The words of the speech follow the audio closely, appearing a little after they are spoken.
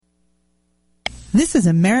This is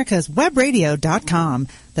americaswebradio.com,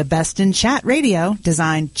 the best in chat radio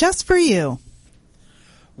designed just for you.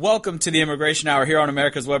 Welcome to the Immigration Hour here on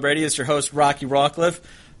America's Web Radio. It's your host, Rocky Rockcliffe.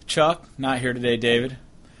 Chuck, not here today, David.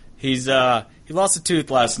 He lost a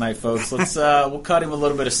tooth last night, folks. We'll cut him a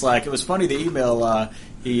little bit of slack. It was funny, the email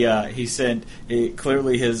he sent. He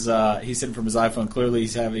sent from his iPhone. Clearly,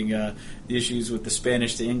 he's having issues with the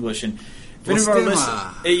Spanish to English. And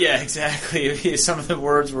yeah, exactly. Some of the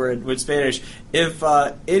words were in Spanish. If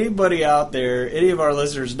anybody out there, any of our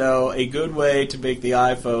listeners know a good way to make the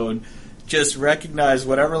iPhone just recognize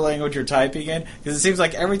whatever language you're typing in, because it seems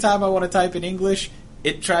like every time I want to type in English,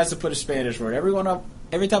 it tries to put a Spanish word.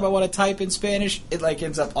 Every time I want to type in Spanish, it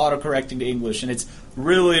ends up autocorrecting to English, and it's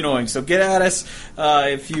really annoying. So get at us.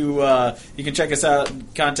 If you can check us out,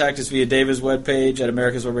 contact us via David's webpage at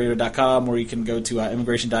americaswebradio.com, or you can go to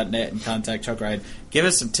immigration.net and contact Chuck Ryan. Give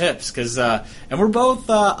us some tips, because and we're both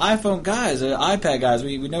iPhone guys, iPad guys.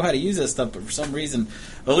 We know how to use this stuff, but for some reason,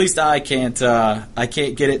 at least I can't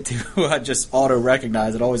get it to just auto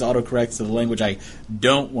recognize. It always autocorrects to the language I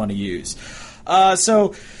don't want to use.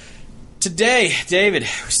 So. Today, David, we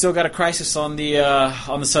still got a crisis on the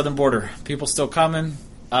southern border. People still coming,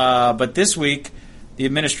 but this week, the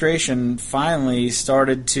administration finally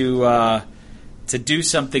started to do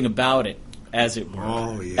something about it, as it were.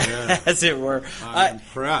 Oh yeah, as it were. I'm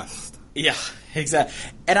impressed. Yeah, exactly.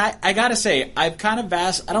 And I got to say, I've kind of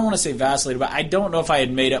I don't want to say vacillated, but I don't know if I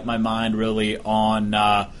had made up my mind really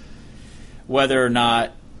on whether or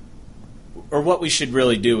not, or what we should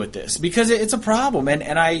really do with this, because it's a problem,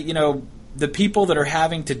 and the people that are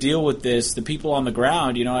having to deal with this, the people on the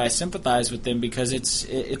ground, I sympathize with them, because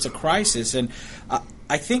it's a crisis, and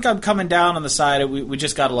I think I'm coming down on the side of we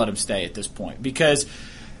just got to let them stay at this point, because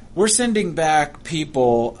we're sending back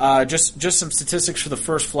people. Just some statistics for the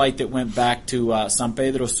first flight that went back to San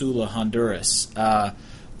Pedro Sula, Honduras.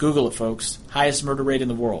 Google it, folks. Highest murder rate in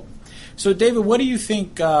the world. So, David, what do you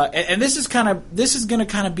think? And this is going to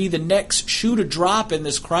kind of be the next shoe to drop in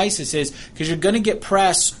this crisis, is because you're going to get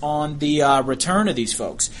press on the return of these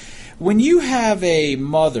folks. When you have a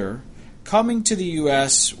mother coming to the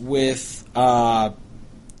U.S. with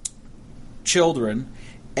children,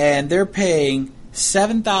 and they're paying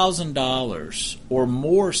 $7,000 or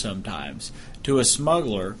more sometimes to a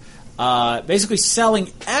smuggler, basically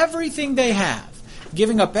selling everything they have,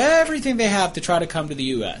 giving up everything they have to try to come to the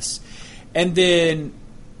U.S., and then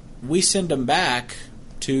we send them back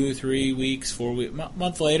 2, 3 weeks, 4 weeks,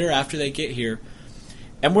 month later after they get here,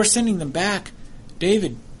 and we're sending them back.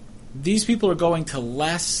 David, these people are going to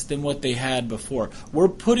less than what they had before. We're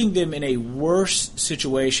putting them in a worse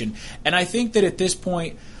situation, and I think that at this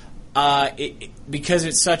point, because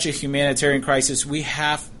it's such a humanitarian crisis,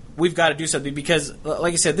 we've got to do something, because,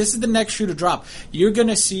 like I said, this is the next shoe to drop. You're going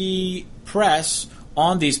to see press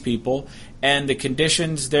on these people and the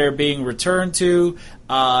conditions they're being returned to,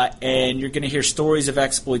 and you're going to hear stories of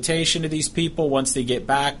exploitation of these people once they get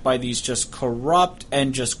back by these just corrupt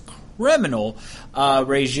and just criminal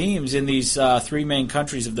regimes in these three main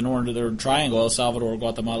countries of the Northern Triangle: El Salvador,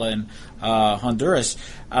 Guatemala, and Honduras.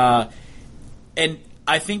 And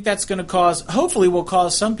I think that's going to hopefully will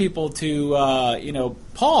cause some people to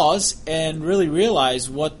pause and really realize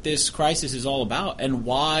what this crisis is all about, and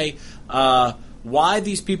why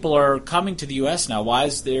these people are coming to the U.S. now. Why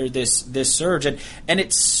is there this surge? And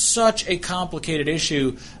it's such a complicated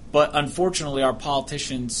issue, but unfortunately our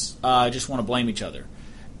politicians just want to blame each other.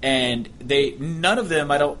 And none of them,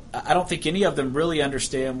 I don't think any of them really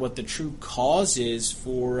understand what the true cause is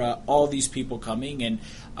for all these people coming. And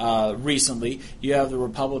recently, you have the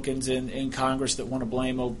Republicans in Congress that want to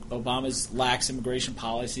blame Obama's lax immigration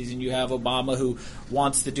policies, and you have Obama who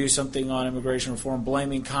wants to do something on immigration reform,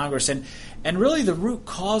 blaming Congress. And really, the root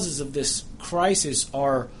causes of this crisis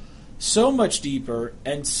are so much deeper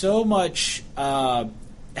and so much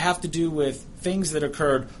have to do with things that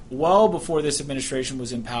occurred well before this administration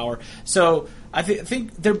was in power. So I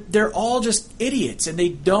think they're all just idiots, and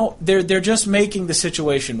they're just making the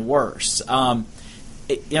situation worse. So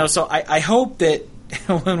I hope that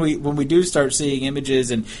when we do start seeing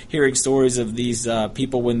images and hearing stories of these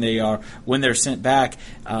people when they're sent back,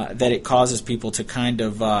 that it causes people to kind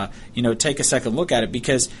of take a second look at it,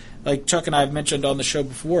 because like Chuck and I have mentioned on the show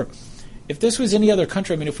before, if this was any other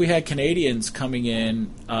country, if we had Canadians coming in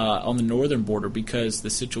on the northern border because the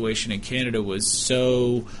situation in Canada was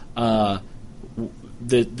so the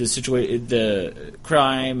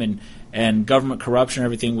crime and government corruption and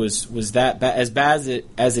everything was that as bad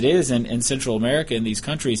as it is in Central America in these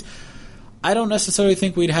countries, I don't necessarily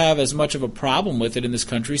think we'd have as much of a problem with it in this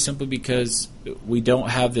country, simply because we don't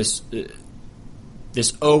have this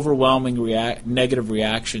this overwhelming negative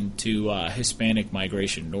reaction to Hispanic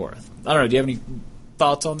migration north. I don't know. Do you have any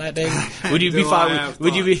thoughts on that, David? Would you be fine?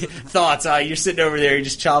 Would you be thoughts? You're sitting over there, you're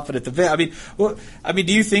just chomping at the bit. I mean,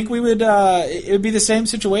 do you think we would? It would be the same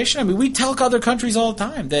situation. I mean, we tell other countries all the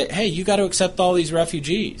time that, hey, you got to accept all these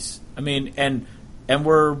refugees. I mean, and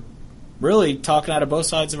we're really talking out of both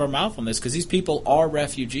sides of our mouth on this because these people are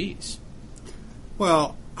refugees.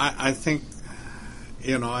 Well, I think,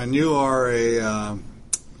 and you are a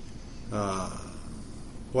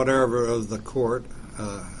whatever of the court,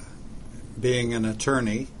 being an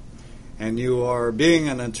attorney, and being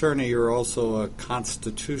an attorney, you're also a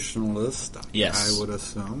constitutionalist, yes, I would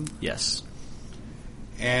assume. Yes.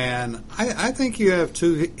 And I think you have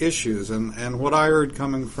two issues, and what I heard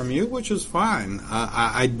coming from you, which is fine,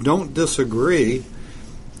 I don't disagree,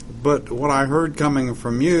 but what I heard coming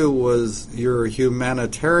from you was your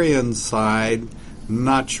humanitarian side,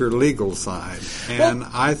 not your legal side. And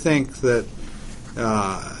I think that,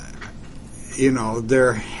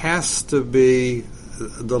 there has to be,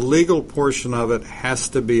 the legal portion of it has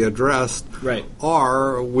to be addressed, right?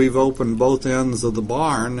 Or we've opened both ends of the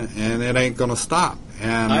barn and it ain't going to stop.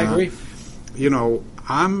 And I agree.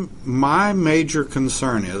 My major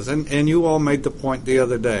concern is, and you all made the point the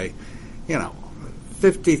other day,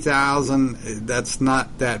 50,000, that's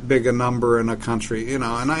not that big a number in a country, and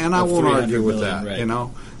I won't argue with that, right.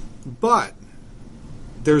 But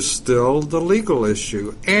there's still the legal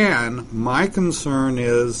issue, and my concern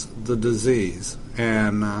is the disease.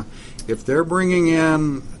 And if they're bringing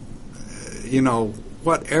in,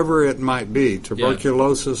 whatever it might be,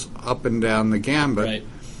 tuberculosis up and down the gambit, right.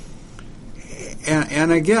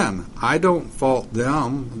 And again, I don't fault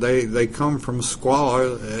them. They come from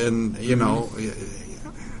squalor, and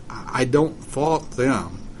I don't fault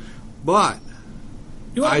them, but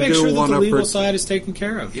you want to make sure that the legal side is taken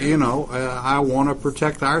care of. I want to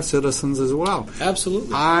protect our citizens as well.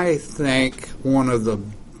 Absolutely. I think one of the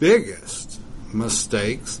biggest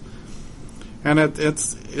mistakes, and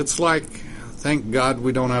it's like, thank God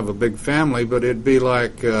we don't have a big family, but it'd be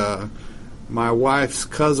like my wife's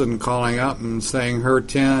cousin calling up and saying her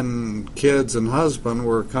 10 kids and husband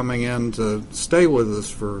were coming in to stay with us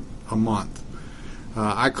for a month.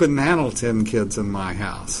 I couldn't handle 10 kids in my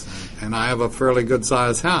house, and I have a fairly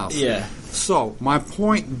good-sized house. Yeah. So my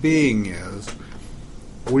point being is,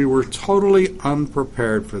 we were totally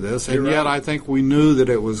unprepared for this, and yet I think we knew that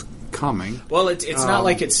it was coming. Well, it's not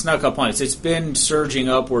like it snuck up on us. It's been surging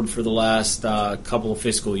upward for the last couple of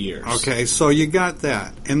fiscal years. Okay, so you got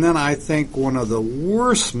that. And then I think one of the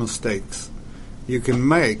worst mistakes you can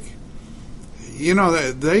make,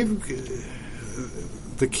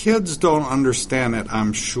 the kids don't understand it,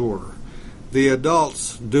 I'm sure. The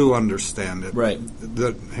adults do understand it, right,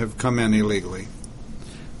 that have come in illegally.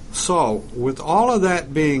 So, with all of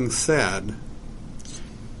that being said,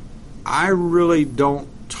 I really don't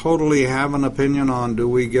totally have an opinion on do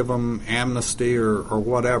we give them amnesty or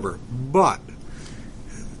whatever. But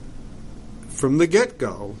from the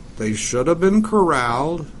get-go, they should have been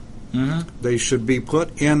corralled. Mm-hmm. They should be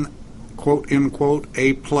put in, quote-unquote,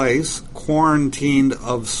 a place, quarantined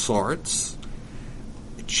of sorts,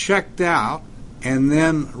 checked out, and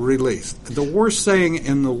then released. The worst thing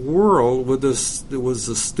in the world was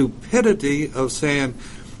the stupidity of saying,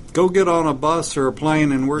 go get on a bus or a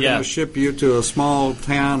plane and we're going to ship you to a small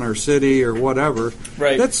town or city or whatever.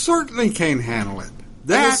 Right. That certainly can't handle it.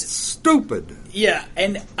 That's stupid. Yeah,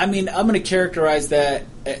 and I mean, I'm going to characterize that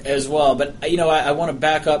as well, but I want to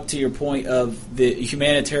back up to your point of the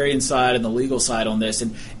humanitarian side and the legal side on this,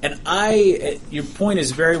 and your point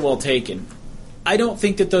is very well taken. I don't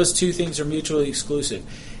think that those two things are mutually exclusive,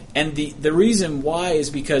 and the reason why is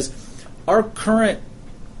because our current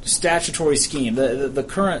statutory scheme, the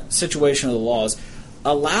current situation of the laws,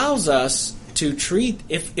 allows us to treat,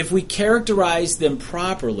 if we characterize them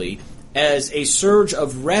properly, as a surge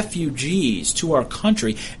of refugees to our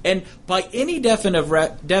country. And by any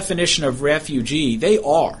definition of refugee, they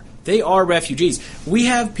are refugees. We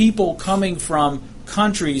have people coming from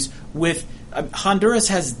countries with... Honduras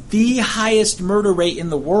has the highest murder rate in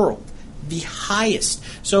the world. The highest.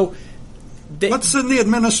 So... What's in the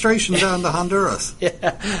administration down to Honduras?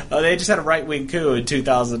 Yeah, they just had a right-wing coup in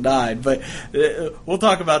 2009, but we'll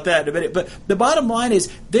talk about that in a minute. But the bottom line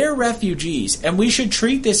is they're refugees, and we should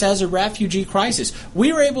treat this as a refugee crisis.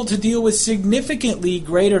 We were able to deal with significantly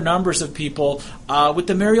greater numbers of people with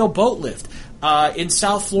the Mariel boat lift in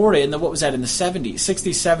South Florida in the 70s, 60s,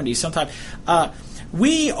 70s, sometime.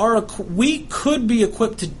 We could be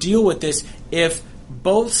equipped to deal with this if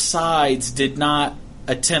both sides did not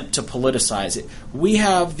attempt to politicize it. We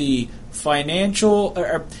have the financial,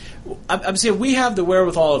 I'm saying we have the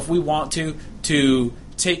wherewithal, if we want to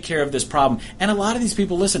take care of this problem. And a lot of these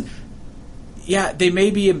people, listen, yeah, they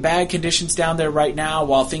may be in bad conditions down there right now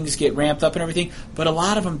while things get ramped up and everything, but a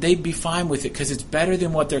lot of them, they'd be fine with it because it's better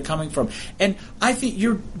than what they're coming from. And I think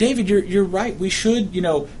David, you're right. We should,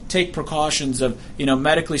 take precautions of,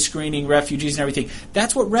 medically screening refugees and everything.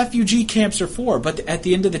 That's what refugee camps are for. But at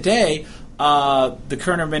the end of the day, the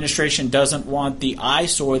current administration doesn't want the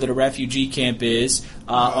eyesore that a refugee camp is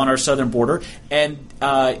on our southern border, and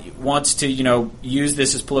wants to, use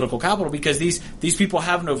this as political capital because these people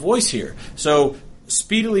have no voice here. So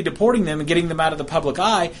speedily deporting them and getting them out of the public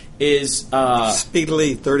eye is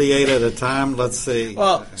speedily 38 at a time. Let's see.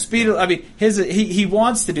 Well, speedily. I mean, he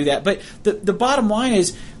wants to do that, but the bottom line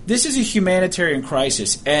is this is a humanitarian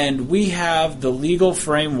crisis, and we have the legal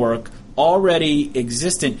framework already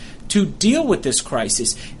existent to deal with this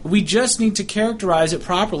crisis. We just need to characterize it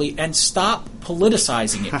properly and stop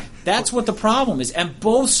politicizing it. That's what the problem is, and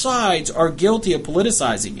both sides are guilty of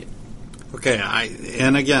politicizing it. Okay,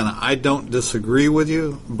 I don't disagree with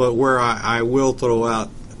you, but where I will throw out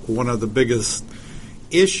one of the biggest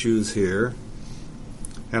issues here,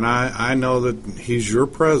 and I know that he's your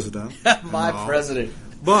president. My president.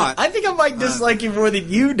 But I think I might dislike him more than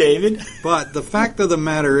you, David. But the fact of the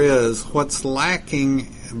matter is, what's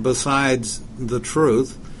lacking besides the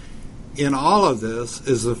truth in all of this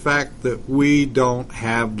is the fact that we don't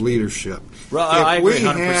have leadership. Well, I agree,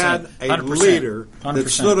 100%. If we had a leader 100%. that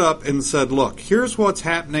stood up and said, look, here's what's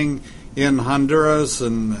happening in Honduras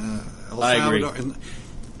and El Salvador,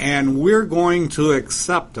 and we're going to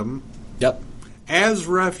accept them as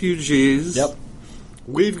refugees.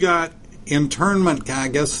 We've got internment, I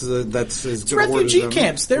guess that's as good a word as refugee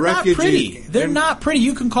camps. They're not pretty. They're not pretty.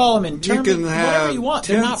 You can call them internment, you can have whatever you want.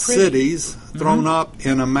 They're not pretty. Cities thrown up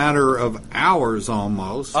in a matter of hours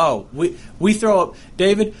almost. Oh, we throw up,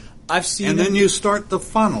 David. I've seen. And then you start the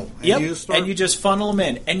funnel. And you just funnel them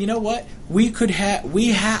in. And you know what? We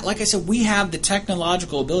have, like I said, we have the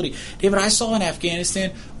technological ability. David, I saw in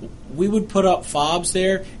Afghanistan, we would put up fobs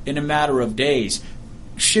there in a matter of days.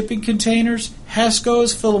 Shipping containers,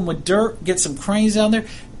 HESCOs, fill them with dirt, get some cranes down there,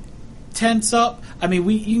 tents up. I mean,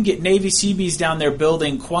 you can get Navy Seabees down there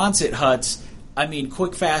building Quonset huts. I mean,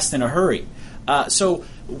 quick, fast, in a hurry. So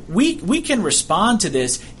we can respond to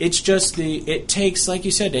this. It's just it takes, like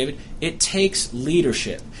you said, David, it takes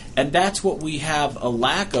leadership. And that's what we have a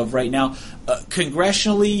lack of right now,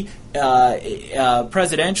 congressionally,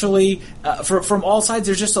 presidentially, from all sides.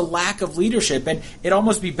 There's just a lack of leadership, and it'd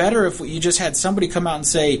almost be better if you just had somebody come out and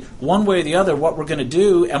say one way or the other what we're going to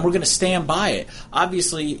do, and we're going to stand by it.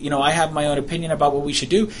 Obviously, I have my own opinion about what we should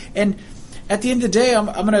do, and at the end of the day, I'm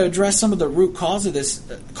going to address some of the root causes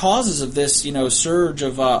of this, surge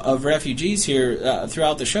of refugees here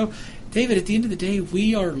throughout the show. David, at the end of the day,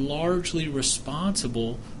 we are largely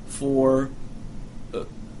responsible for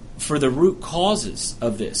the root causes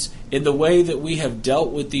of this in the way that we have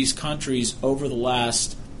dealt with these countries over the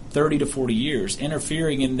last 30 to 40 years,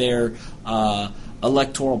 interfering in their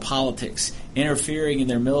electoral politics, interfering in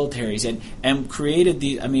their militaries, and created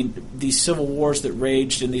these civil wars that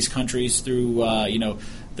raged in these countries through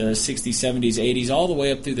the 60s, 70s, 80s, all the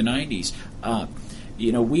way up through the 90s.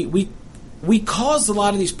 We caused a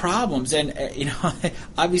lot of these problems, and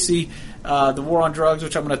obviously the war on drugs,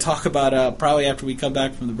 which I'm going to talk about probably after we come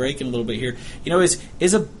back from the break in a little bit here,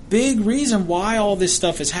 is a big reason why all this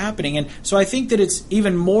stuff is happening. And so I think that it's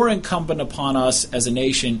even more incumbent upon us as a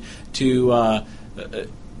nation to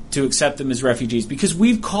accept them as refugees, because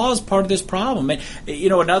we've caused part of this problem. And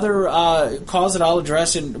another cause that I'll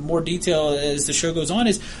address in more detail as the show goes on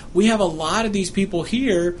is we have a lot of these people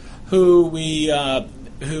here who are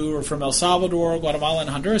from El Salvador, Guatemala, and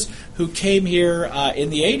Honduras, who came here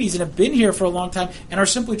in the 80s and have been here for a long time and are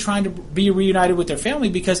simply trying to be reunited with their family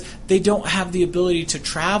because they don't have the ability to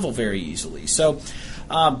travel very easily. So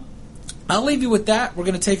I'll leave you with that. We're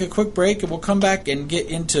going to take a quick break, and we'll come back and get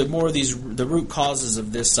into more of the root causes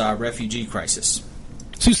of this refugee crisis.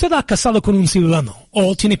 Si usted ha casado con un ciudadano,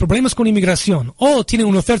 o tiene problemas con inmigración, o tiene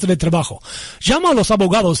una oferta de trabajo, llama a los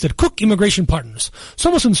abogados de Cook Immigration Partners.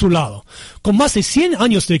 Somos en su lado. Con más de 100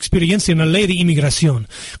 años de experiencia en la ley de inmigración,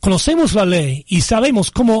 conocemos la ley y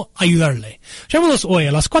sabemos cómo ayudarle. Llámanos hoy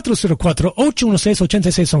a las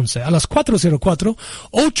 404-816-8611, a las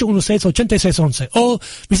 404-816-8611, o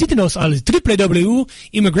visítenos al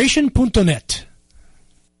www.immigration.net.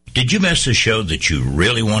 Did you miss a show that you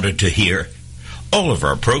really wanted to hear? All of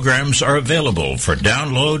our programs are available for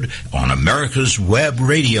download on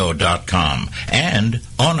americaswebradio.com and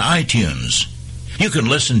on iTunes. You can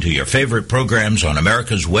listen to your favorite programs on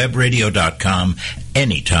americaswebradio.com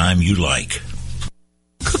anytime you like.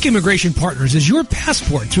 Cook Immigration Partners is your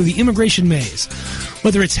passport through the immigration maze.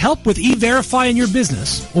 Whether it's help with E-Verify in your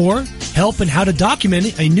business, or help in how to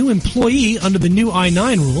document a new employee under the new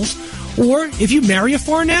I-9 rules, or if you marry a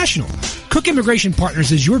foreign national, Cook Immigration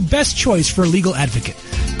Partners is your best choice for a legal advocate.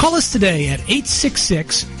 Call us today at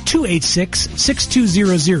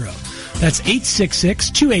 866-286-6200. That's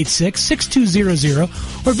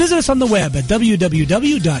 866-286-6200, or visit us on the web at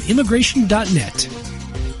www.immigration.net.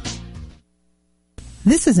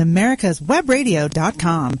 This is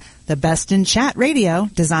America'sWebRadio.com, the best in chat radio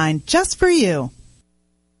designed just for you.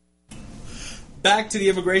 Back to the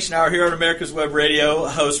Immigration Hour here on America's Web Radio.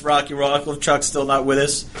 Host Rocky Rockcliffe. Chuck's still not with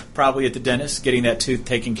us. Probably at the dentist, getting that tooth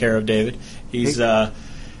taken care of. David, he's or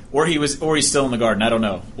he's still in the garden. I don't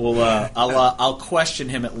know. I'll question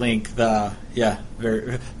him at length.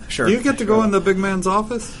 Very sure. Do you get to go in the big man's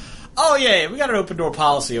office? Oh yeah, we got an open door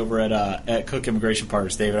policy over at Cook Immigration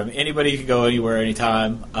Partners, David. I mean, anybody can go anywhere,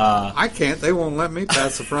 anytime. I can't. They won't let me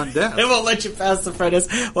pass the front desk. They won't let you pass the front desk.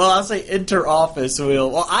 Well, I'll say enter office.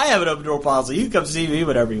 Well, I have an open door policy. You can come see me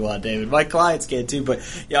whenever you want, David. My clients can too. But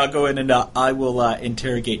yeah, I'll go in and I will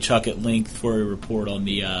interrogate Chuck at length for a report on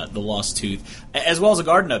the lost tooth, as well as a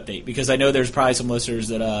garden update, because I know there's probably some listeners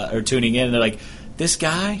that are tuning in and they're like, this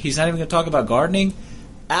guy, he's not even going to talk about gardening.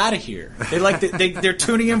 Out of here! They're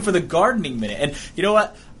tuning in for the gardening minute, and you know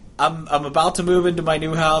what? I'm about to move into my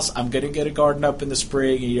new house. I'm going to get a garden up in the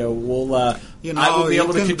spring. And, I will be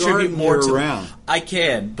able to contribute more to. Around. I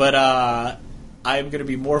can, but I'm going to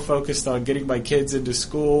be more focused on getting my kids into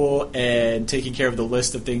school and taking care of the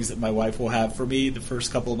list of things that my wife will have for me the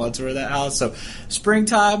first couple of months we're in that house. So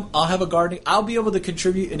springtime, I'll have a gardening. I'll be able to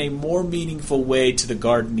contribute in a more meaningful way to the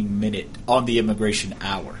gardening minute on the Immigration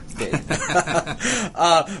Hour.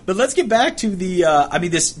 But let's get back to the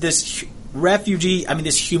this refugee,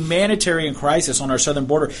 this humanitarian crisis on our southern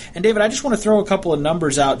border. And David, I just want to throw a couple of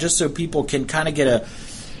numbers out just so people can kind of get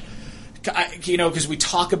because we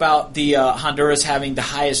talk about the Honduras having the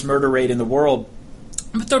highest murder rate in the world.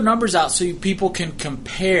 But throw numbers out so people can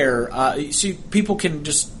compare, so people can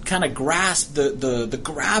just kind of grasp the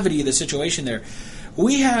gravity of the situation there.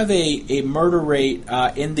 We have a murder rate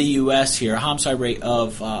in the U.S. here, a homicide rate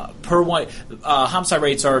of homicide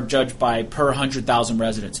rates are judged by per 100,000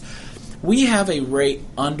 residents. We have a rate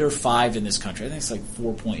under 5 in this country. I think it's like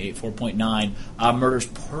 4.8, 4.9 murders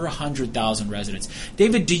per 100,000 residents.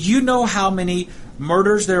 David, do you know how many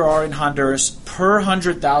murders there are in Honduras per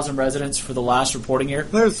 100,000 residents for the last reporting year?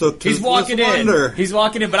 There's a He's walking wonder. in. He's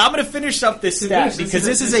walking in. But I'm going to finish up this stat because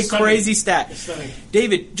this is a crazy stat.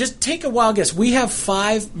 David, just take a wild guess. We have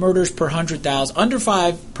 5 murders per 100,000, under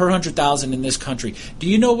 5 per 100,000 in this country. Do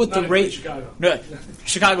you know what the rate? Chicago. No,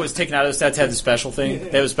 Chicago was taken out of the stats. Had the special thing.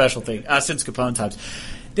 They have a special thing since Capone times.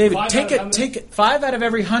 David, take 5 out of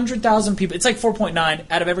every 100,000 people. It's like 4.9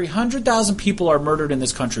 out of every 100,000 people are murdered in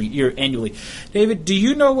this country annually. David, do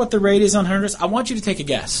you know what the rate is on Honduras? I want you to take a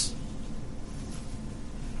guess.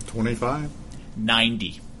 25.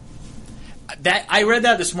 90. I read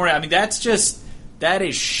that this morning. that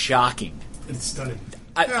is shocking. It's stunning.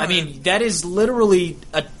 That is literally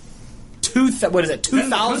a 2,000.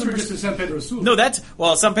 Just in San Pedro Sula. No,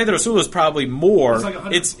 San Pedro Sula is probably more.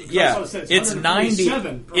 It's It's 90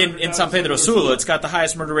 in San Pedro Sula. It's got the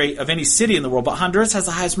highest murder rate of any city in the world, but Honduras has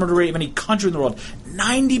the highest murder rate of any country in the world.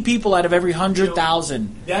 90 people out of every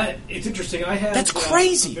 100,000. It's interesting. I had that's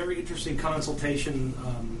crazy. A very interesting consultation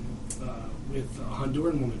with a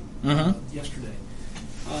Honduran woman yesterday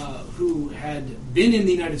who had been in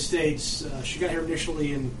the United States. She got here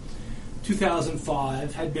initially in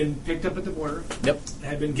 2005, had been picked up at the border. Yep.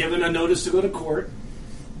 Had been given a notice to go to court.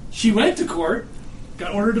 She went to court,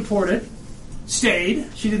 got ordered deported, stayed.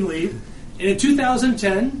 She didn't leave. And in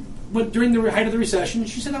 2010, during the height of the recession,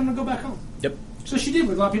 she said, I'm going to go back home. Yep. So she did.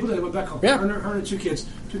 A lot of people did. They went back home. Yeah. Her and 2 kids.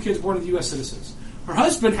 2 kids born to U.S. citizens. Her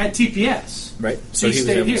husband had TPS. Right. So he was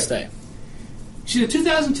able to stay. She said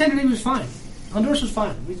 2010, everything was fine. Honduras was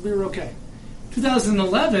fine. We were okay.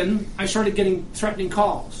 2011, I started getting threatening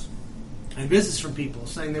calls and business from people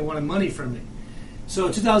saying they wanted money from me. So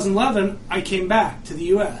in 2011, I came back to the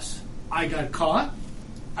U.S. I got caught.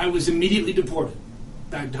 I was immediately deported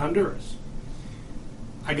back to Honduras.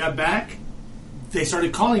 I got back. They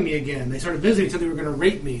started calling me again. They started visiting until they were going to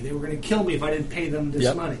rape me. They were going to kill me if I didn't pay them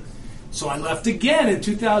this money. So I left again in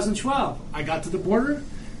 2012. I got to the border.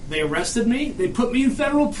 They arrested me. They put me in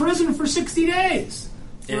federal prison for 60 days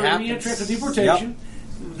for re-entry after deportation. Yep.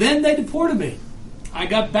 Then they deported me. I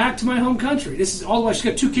got back to my home country. This is all the way. She's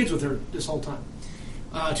got 2 kids with her this whole time.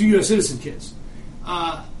 2 U.S. citizen kids.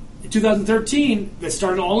 In 2013, that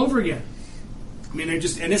started all over again. And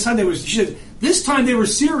this time she said This time they were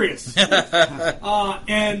serious. And That's not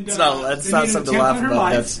they made an something to attempt laugh on her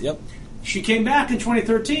about. life. Yep. She came back in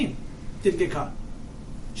 2013. Didn't get caught.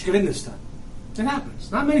 She got in this time. It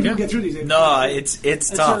happens. Not many people get through these. No, it's and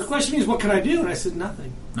tough. So the question is, what can I do? And I said,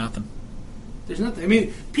 nothing. Nothing. There's nothing. I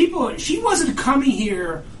mean, people. She wasn't coming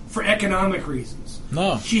here for economic reasons.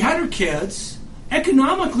 No. She had her kids.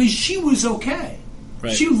 Economically, she was okay.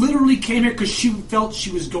 Right. She literally came here because she felt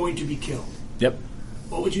she was going to be killed. Yep.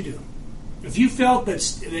 What would you do? If you felt that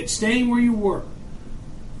staying where you were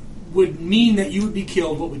would mean that you would be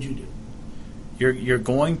killed, what would you do? You're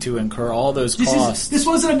going to incur all those costs. This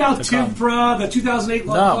wasn't about TIFRA, the 2008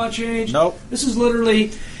 law change. Nope. This is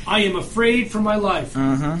literally, I am afraid for my life.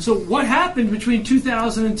 Mm-hmm. So what happened between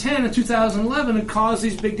 2010 and 2011 that caused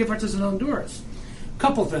these big differences in Honduras?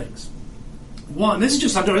 Couple things. One, this is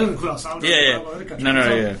just Honduras. Doesn't include El Salvador, other countries.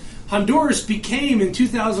 No. Honduras became, in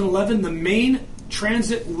 2011, the main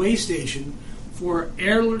transit way station for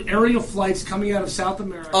aerial flights coming out of South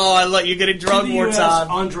America. Oh, you're getting drug to the more US time.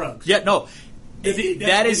 on drugs. Yeah, no.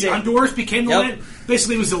 That is it. Honduras became the Yep. land.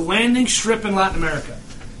 Basically, it was the landing strip in Latin America.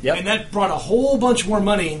 Yep. And that brought a whole bunch more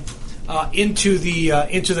money into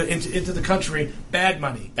the country. Bad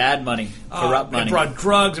money. Bad money. Corrupt money. It brought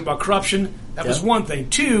drugs. It brought corruption. That was one thing.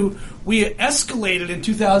 Two, we escalated in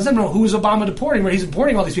 2000. Who was Obama deporting? He's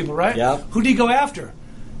deporting all these people, right? Yep. Who did he go after?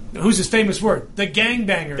 Who's his famous word? The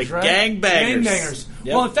gangbangers, The right? gangbangers. Gangbangers.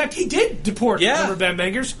 Yep. Well, in fact, he did deport a number of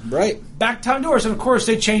gangbangers. Right. Back to Honduras. And, of course,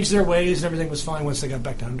 they changed their ways and everything was fine once they got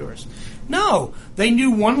back to Honduras. No. They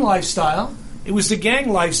knew one lifestyle. It was the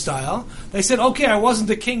gang lifestyle. They said, okay, I wasn't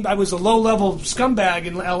the king. I was a low-level scumbag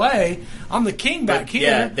in L.A. I'm the king back here.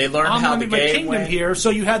 Yeah, they learned how the I'm my game kingdom went. here. So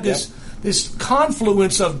you had this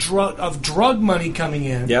confluence of drug money coming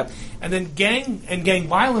in. Yep. And then gang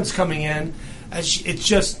violence coming in. It's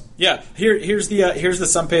just... Yeah, here's the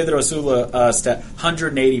San Pedro Sula stat: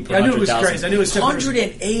 180 per 100,000. I knew it was crazy. I knew it was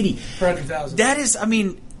 180 per 100,000. That is, I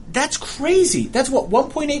mean, that's crazy. That's what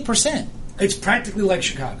 1.8%. It's practically like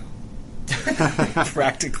Chicago.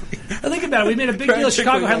 Practically. I think about it. We made a big deal.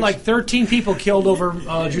 Chicago had like 13 people killed over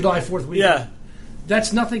July 4th weekend. Yeah.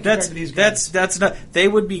 That's nothing compared to these guys. That's not. They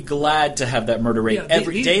would be glad to have that murder rate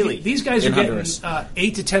daily. These guys are getting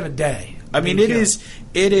 8 to 10 a day. I mean, it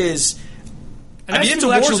is. And I mean, it's a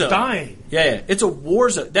war zone. Dying. Yeah, it's a war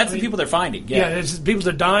zone. That's the people they're finding. Yeah, it's people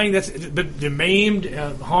that are dying. But they're maimed,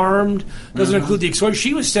 harmed. Doesn't include the exposure.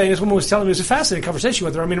 She was saying, this woman was telling me, it was a fascinating conversation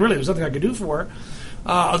with her. I mean, really, there was nothing I could do for her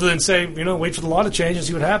other than say, wait for the law to change and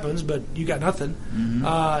see what happens. But you got nothing.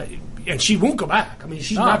 Mm-hmm. And she won't go back. I mean,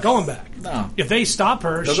 she's not going back. No. If they stop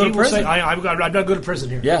her, They'll she go to will say, prison. I'd rather go to prison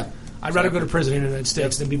here. Yeah. I'd rather go to prison in the United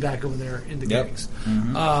States than be back over there in the gangs.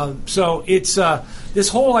 Mm-hmm. So it's this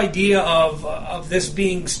whole idea of this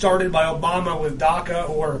being started by Obama with DACA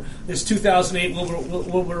or this 2008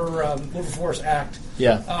 Wilberforce Act.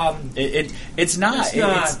 Yeah, it's not.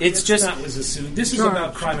 It's just not was a suit. This is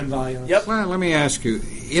about crime and violence. Yep. Well, let me ask you: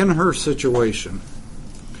 in her situation,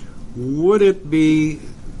 would it be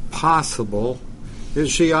possible?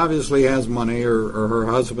 She obviously has money, or her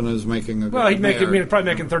husband is making a good he'd probably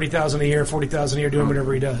making $30,000 a year, $40,000 a year, doing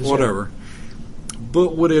whatever he does. Whatever. Yeah.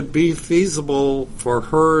 But would it be feasible for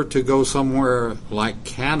her to go somewhere like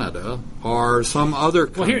Canada or some other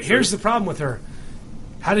country? Well, here's the problem with her.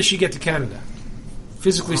 How does she get to Canada?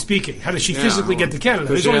 Physically speaking, how does she physically get to Canada?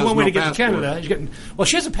 There's only one way to get to Canada.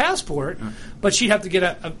 She has a passport, but she'd have to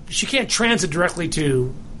get she can't transit directly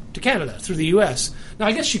to Canada through the U.S. Now,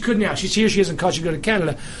 I guess she could now. She's here. She hasn't caught. She go to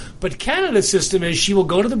Canada. But Canada's system is she will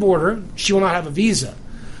go to the border. She will not have a visa.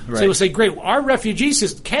 Right. So they will say, great, our refugee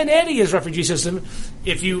system, Canada's refugee system,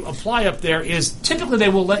 if you apply up there, is typically they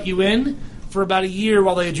will let you in for about a year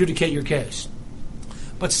while they adjudicate your case.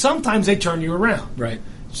 But sometimes they turn you around. Right.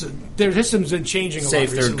 So their system's been changing a lot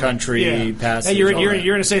recently. Safe third country passage. Hey,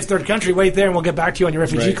 you're in a safe third country. Wait there, and we'll get back to you on your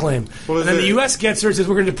refugee claim. Well, and then the U.S. gets her and says,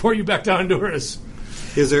 we're going to deport you back to Honduras.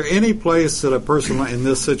 Is there any place that a person in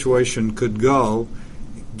this situation could go,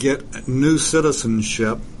 get new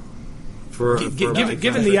citizenship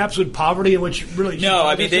given the absolute poverty in which really... No,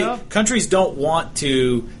 I mean, countries don't want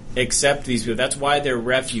to accept these people. That's why they're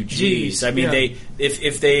refugees. I mean,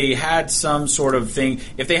 if they had some sort of thing,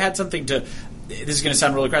 if they had something to... This is going to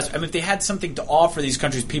sound really crass. I mean, if they had something to offer these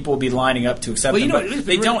countries, people would be lining up to accept them. But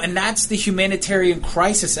they don't, and that's the humanitarian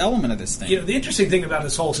crisis element of this thing. The interesting thing about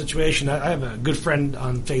this whole situation, I have a good friend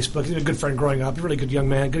on Facebook. He's a good friend growing up. He's a really good young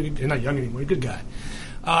man. Not young anymore. Good guy.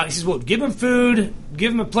 He says, well, give him food,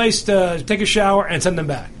 give him a place to take a shower, and send them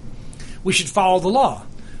back. We should follow the law.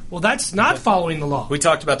 Well, that's not following the law. We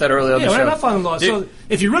talked about that earlier on the show. We're not following the law. So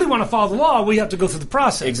if you really want to follow the law, we have to go through the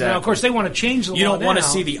process. Exactly. Now, of course, they want to change the law. You don't want to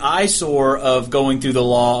see the eyesore of going through the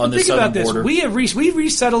law on the southern border. Think about this. We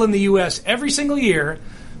resettle in the U.S. every single year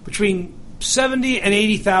between 70 and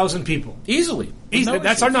 80,000 people. Easily.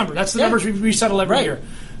 That's our number. That's the numbers we resettle every year.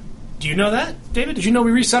 Do you know that, David? Did you know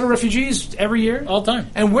we resettle refugees every year? All the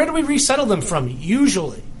time. And where do we resettle them from,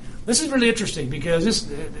 usually? This is really interesting because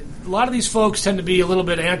a lot of these folks tend to be a little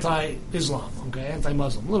bit anti-Islam,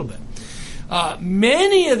 anti-Muslim, a little bit.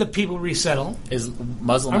 Many of the people resettle are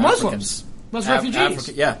Muslims. Muslim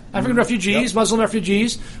refugees. African refugees, Muslim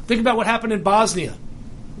refugees. Think about what happened in Bosnia.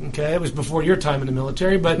 Okay, it was before your time in the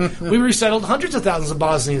military, but we resettled hundreds of thousands of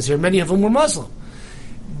Bosnians here. Many of them were Muslim.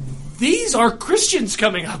 These are Christians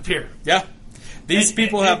coming up here. Yeah. These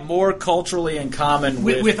people have more culturally in common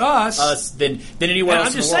with us than anyone else.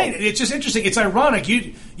 I'm just saying, it's just interesting. It's ironic.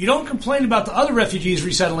 You don't complain about the other refugees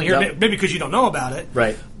resettling here, maybe because you don't know about it.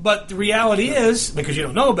 Right. But the reality is, because you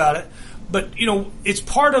don't know about it, but it's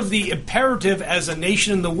part of the imperative as a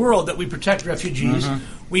nation in the world that we protect refugees. Mm-hmm.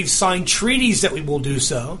 We've signed treaties that we will do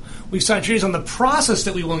so. We've signed treaties on the process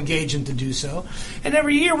that we will engage in to do so. And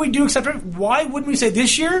every year we do accept. Why wouldn't we say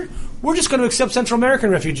this year we're just going to accept Central American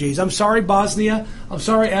refugees? I'm sorry, Bosnia. I'm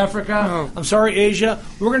sorry, Africa. I'm sorry, Asia.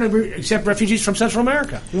 We're going to accept refugees from Central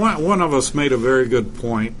America. One of us made a very good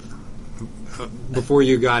point before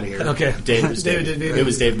you got here. Okay,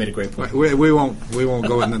 David made a great point. We won't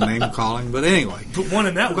go into name calling, but anyway, put one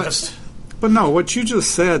in that list. But no, what you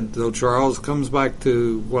just said, though, Charles, comes back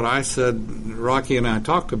to what I said, Rocky and I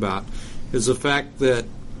talked about, is the fact that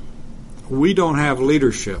we don't have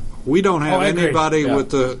leadership. We don't have anybody with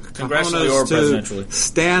the cojones to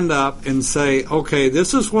stand up and say, okay,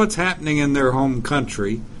 this is what's happening in their home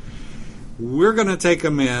country. We're going to take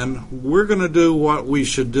them in. We're going to do what we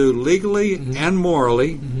should do legally and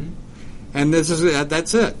morally. Mm-hmm. And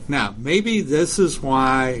that's it. Now, maybe this is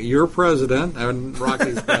why you're president and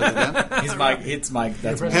Rocky's president. It's Mike.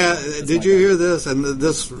 That's did you hear this? And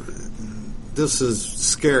this is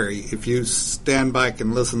scary if you stand back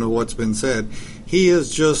and listen to what's been said. He has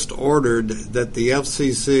just ordered that the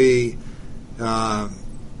FCC, that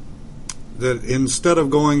instead of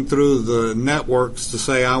going through the networks to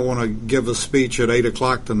say, I want to give a speech at 8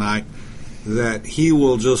 o'clock tonight, that he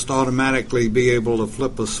will just automatically be able to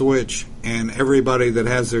flip a switch and everybody that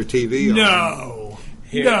has their TV on.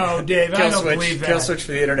 No, Dave, I don't believe that. Kill switch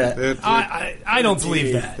for the internet. I don't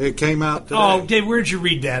believe that. It came out today. Oh, Dave, where did you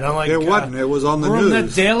read that? It wasn't. It was on the news.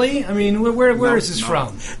 That Daily? I mean, where is this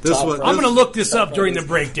from? I'm going to look this up during the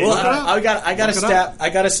break, Dave. Well, I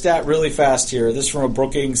got a stat really fast here. This is from a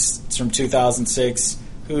Brookings. It's from 2006.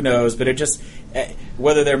 Who knows? But it just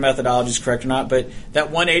whether their methodology is correct or not. But that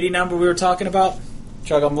 180 number we were talking about,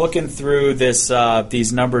 Chuck, I'm looking through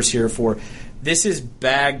these numbers here for. This is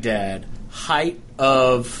Baghdad height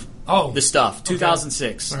of the stuff.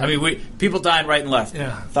 2006. Right. I mean, people dying right and left.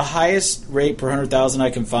 Yeah. The highest rate per 100,000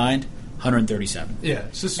 I can find, 137. Yeah.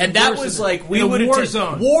 And that was like we would war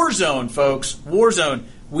zone. War zone, folks. War zone.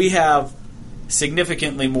 We have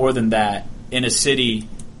significantly more than that in a city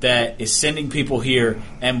that is sending people here,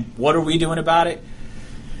 and what are we doing about it?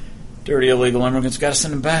 Dirty illegal immigrants, got to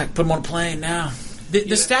send them back. Put them on a plane now.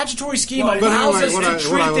 The statutory scheme allows us to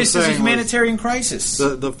treat this as a humanitarian crisis.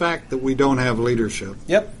 The fact that we don't have leadership.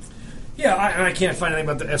 Yep. Yeah, I can't find anything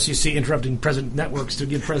about the FCC interrupting president networks to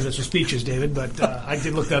give presidential speeches, David, but I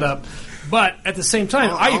did look that up. But at the same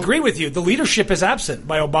time, I agree with you. The leadership is absent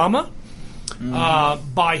by Obama,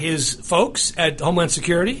 by his folks at Homeland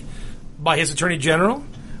Security, by his Attorney General,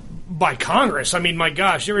 by Congress. I mean, my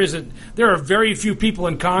gosh, there are very few people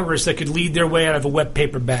in Congress that could lead their way out of a wet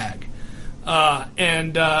paper bag.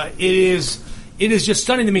 It is just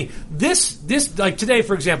stunning to me. This like today,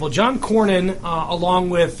 for example, John Cornyn, along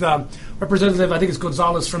with Representative, I think it's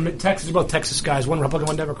Gonzalez from Texas, they're both Texas guys, one Republican,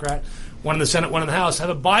 one Democrat, one in the Senate, one in the House, have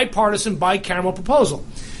a bipartisan, bicameral proposal,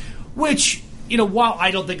 which, while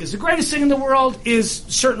I don't think is the greatest thing in the world, is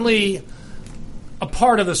certainly a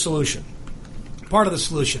part of the solution. Part of the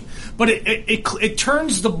solution. But it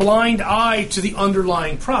turns the blind eye to the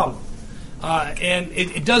underlying problem. And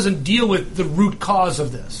it doesn't deal with the root cause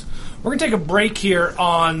of this. We're going to take a break here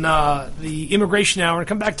on the Immigration Hour and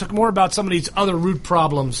come back and talk more about some of these other root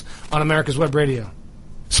problems on America's Web Radio.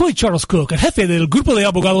 Soy Charles Cook, el jefe del grupo de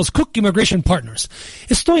abogados Cook Immigration Partners.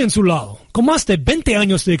 Estoy en su lado. Con más de 20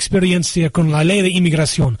 años de experiencia con la ley de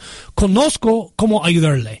inmigración, conozco cómo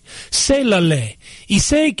ayudarle. Sé la ley y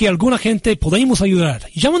sé que alguna gente podemos ayudar.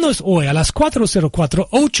 Llámanos hoy a las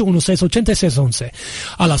 404-816-8611,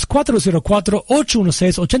 a las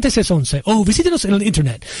 404-816-8611 o visítenos en el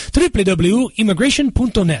internet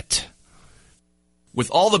www.immigration.net. With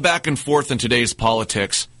all the back and forth in today's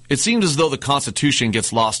politics, it seems as though the Constitution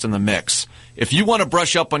gets lost in the mix. If you want to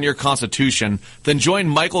brush up on your Constitution, then join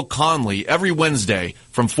Michael Conley every Wednesday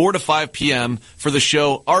from 4 to 5 p.m. for the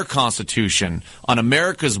show Our Constitution on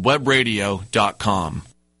americaswebradio.com.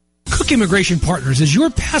 Cook Immigration Partners is your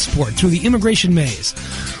passport through the immigration maze.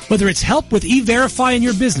 Whether it's help with E-Verify in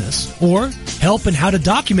your business, or help in how to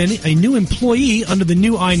document a new employee under the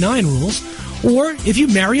new I-9 rules, or if you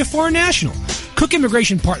marry a foreign national, Cook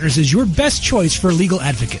Immigration Partners is your best choice for a legal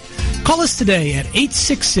advocate. Call us today at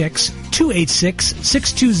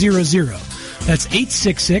 866-286-6200. That's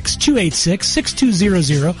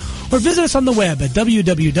 866-286-6200, or visit us on the web at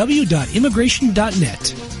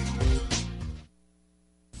www.immigration.net.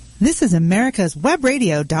 This is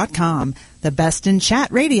americaswebradio.com, the best in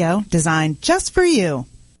chat radio designed just for you.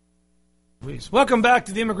 Please. Welcome back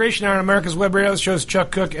to the Immigration Hour on America's Web Radio. This show's Chuck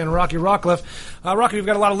Cook and Rocky Rockcliffe. Rocky, we've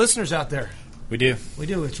got a lot of listeners out there. We do. We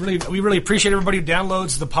do. We really appreciate everybody who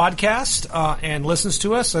downloads the podcast and listens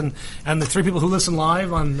to us, and the 3 people who listen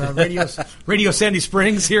live on Radio Sandy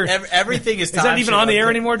Springs here. Everything is. Is that even on the air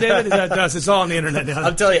anymore, David? It's all on the internet now.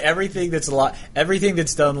 I'm telling you, everything that's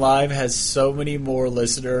done live has so many more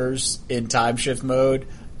listeners in time shift mode.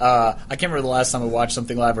 I can't remember the last time I watched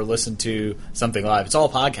something live or listened to something live. It's all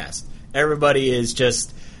podcast. Everybody is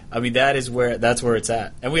just. I mean, that's where it's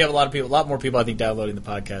at, and we have a lot more people, I think, downloading the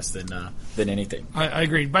podcast than anything. I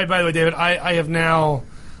agree. By the way, David, I have now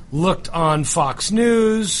looked on Fox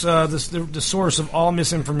News, the source of all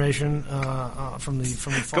misinformation from the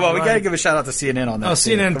far Come on, right. We got to give a shout out to CNN on that.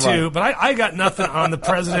 CNN too, but I got nothing on the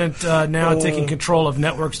president now taking control of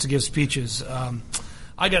networks to give speeches.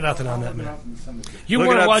 I got nothing on that, man.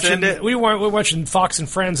 We're watching Fox and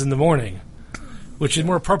Friends in the morning, which is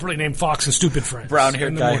more appropriately named Fox and Stupid Friends.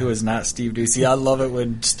 Brown-haired guy who is not Steve Ducey. I love it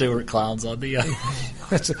when Stewart clowns on the...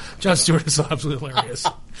 Jon Stewart is absolutely hilarious.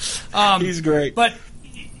 He's great. But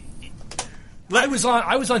I was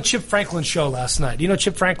on Chip Franklin's show last night. Do you know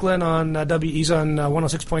Chip Franklin on he's on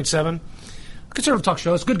 106.7? Conservative talk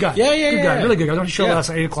show. It's a good guy. Yeah. Really good guy. I was on his show last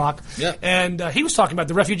night, 8 o'clock. Yeah. And he was talking about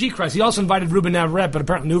the refugee crisis. He also invited Ruben Navarrete, but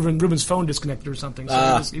apparently Ruben's phone disconnected or something,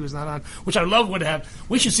 so he was not on, which I love would have.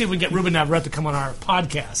 We should see if we can get Ruben Navarrete to come on our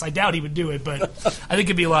podcast. I doubt he would do it, but I think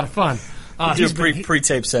it'd be a lot of fun. He's a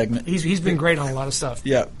pre-tape segment. He's been great on a lot of stuff.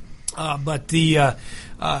 Yeah. But he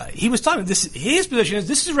was talking, his position is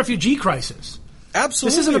this is a refugee crisis.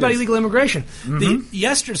 Absolutely. This isn't about illegal immigration. Mm-hmm.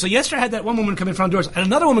 Yesterday I had that one woman come in from Honduras and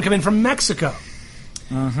another woman come in from Mexico.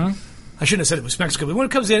 Mm-hmm. I shouldn't have said it was Mexico. But one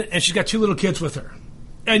comes in and she's got 2 little kids with her,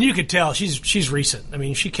 and you could tell she's recent. I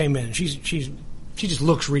mean, she came in and she just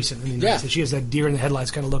looks recent. I mean, she has that deer in the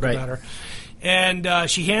headlights kind of look about her, and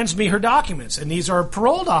she hands me her documents, and these are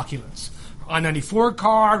parole documents, I-94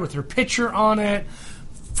 card with her picture on it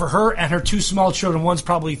for her and her 2 small children. One's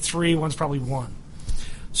probably 3, one's probably 1.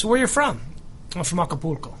 So where are you from? I'm from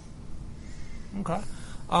Acapulco. Okay.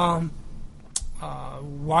 Why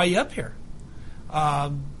are you up here?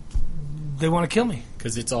 They want to kill me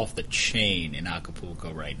because it's off the chain in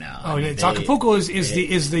Acapulco right now. Acapulco is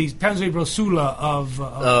the Pennsylvania Sula of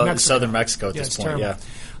Mexico. Southern Mexico at this point. Terrible.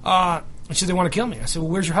 Yeah. And so they want to kill me. I said, "Well,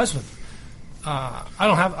 where's your husband?" I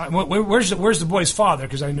don't have. Where's the boy's father?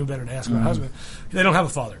 Because I knew better to ask my husband. They don't have a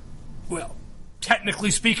father. Well,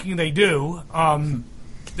 technically speaking, they do.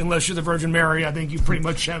 Unless you're the Virgin Mary, I think you pretty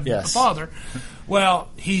much have a father. Well,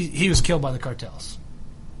 he was killed by the cartels.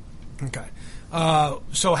 Okay.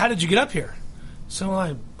 So how did you get up here? So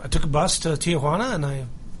I took a bus to Tijuana, and I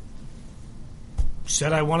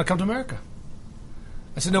said I want to come to America.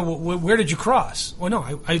 I said, no, where did you cross? Well,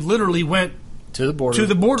 no, I literally went to the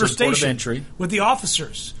border station entry with the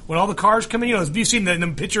officers. When all the cars come in, you've seen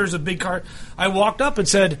the pictures of big car. I walked up and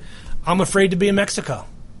said, I'm afraid to be in Mexico.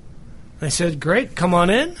 They said, great, come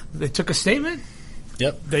on in. They took a statement.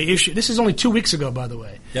 Yep. This is only 2 weeks ago, by the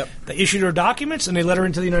way. Yep. They issued her documents, and they let her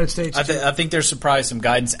into the United States. I think there's surprised some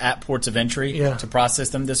guidance at ports of entry to process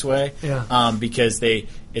them this way because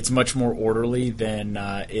it's much more orderly than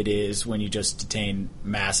it is when you just detain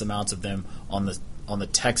mass amounts of them on the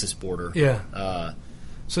Texas border. Yeah.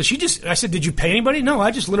 So I said, did you pay anybody? No,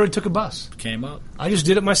 I just literally took a bus. Came up. I just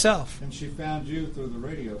did it myself. And she found you through the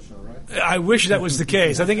radio show, right? I wish that was the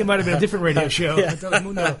case. I think it might have been a different radio show. Yeah.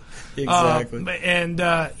 No. Exactly.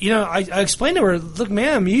 I explained to her, look,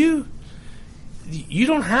 ma'am, you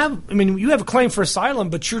don't have, you have a claim for asylum,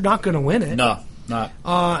 but you're not going to win it. No, not.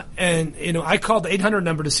 I called the 800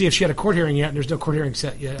 number to see if she had a court hearing yet, and there's no court hearing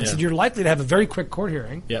set yet. I said, you're likely to have a very quick court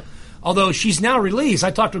hearing. Yep. Although she's now released. I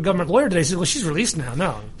talked to a government lawyer today. He said, well, she's released now.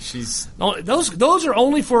 No. Those are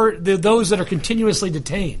only for those that are continuously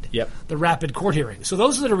detained. Yep. The rapid court hearing. So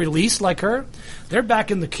those that are released like her, they're back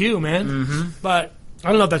in the queue, man. Mm-hmm. But I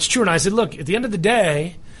don't know if that's true. And I said, look, at the end of the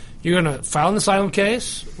day, you're going to file an asylum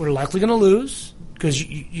case. We're likely going to lose because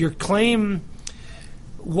your claim,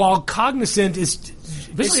 while cognizant, is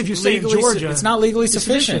basically if you say in Georgia, it's not legally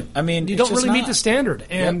sufficient. You don't really meet the standard.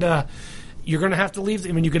 And you're going to have to leave.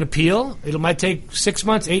 You can appeal. It might take 6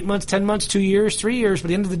 months, 8 months, 10 months, 2 years, 3 years. But at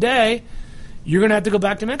the end of the day, you're going to have to go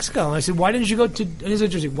back to Mexico. And I said, why didn't you go to? It's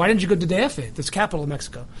interesting. Why didn't you go to DF, that's capital of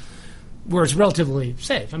Mexico, where it's relatively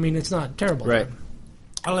safe? It's not terrible. Right.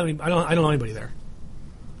 I don't know anybody there.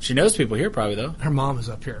 She knows people here, probably though. Her mom is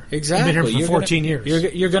up here. Exactly. Been here for 14 years.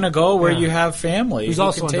 You're going to go where you have family who's who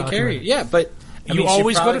also can take care of you. Yeah, but. You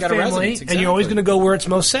always go to family, and you're always going to go where it's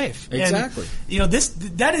most safe. Exactly. And,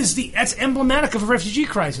 that's emblematic of a refugee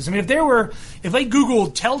crisis. If they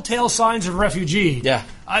Googled telltale signs of a refugee,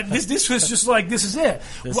 this was just like, this is it.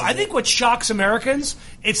 I think what shocks Americans,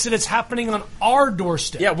 it's that it's happening on our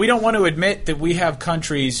doorstep. Yeah, we don't want to admit that we have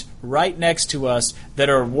countries right next to us that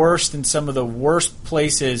are worse than some of the worst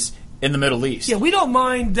places in the Middle East. Yeah, we don't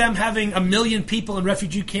mind them having 1 million people in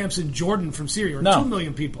refugee camps in Jordan from Syria, or 2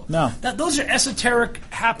 million people. No. Those are esoteric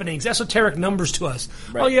happenings, esoteric numbers to us.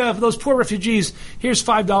 Right. Oh, yeah, for those poor refugees, here's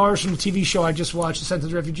 $5 from the TV show I just watched, The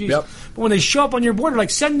Sentence of Refugees. Yep. But when they show up on your border,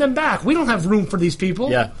 send them back. We don't have room for these people.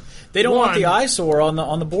 Yeah. They don't want the eyesore on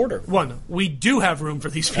the border. We do have room for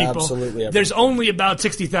these people. Absolutely. There's only about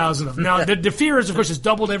 60,000 of them. Now, the fear is, of course, it's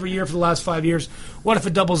doubled every year for the last 5 years. What if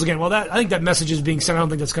it doubles again? Well, I think that message is being sent. I don't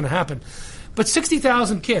think that's going to happen. But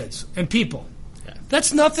 60,000 kids and people,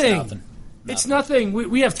 that's nothing. It's nothing.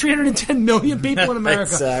 We have 310 million people in America.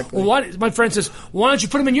 Exactly. Well, my friend says, why don't you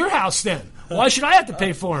put them in your house then? Why should I have to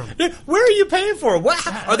pay for them? Where are you paying for them?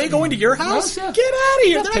 Are they going to your house? No, Get out of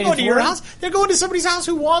here. They're They're not going to your house. They're going to somebody's house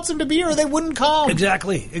who wants them to be here, or they wouldn't come.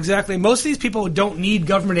 Exactly. Most of these people don't need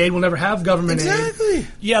government aid, will never have government aid. Exactly.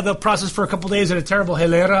 Yeah, they'll process for a couple days at a terrible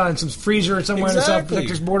helera and some freezer somewhere in the South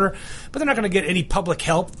Protector's border, but they're not going to get any public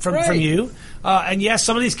help from you. And yes,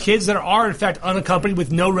 some of these kids that are in fact unaccompanied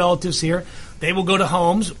with no relatives here, they will go to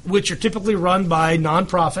homes which are typically run by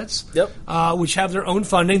nonprofits, which have their own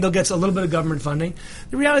funding. They'll get a little bit of government funding.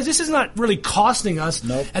 The reality is this is not really costing us.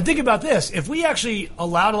 Nope. And think about this. If we actually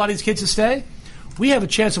allowed a lot of these kids to stay, we have a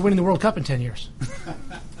chance of winning the World Cup in 10 years.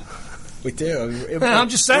 We do. I'm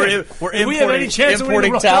just saying. We're if we have any chance of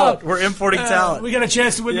winning the World Cup, we're importing talent. We got a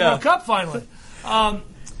chance to win the World Cup finally.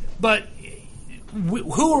 But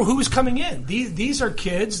who is coming in? These are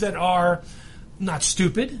kids that are not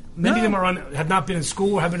stupid. Many of them have not been in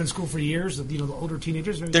school or have been in school for years. The older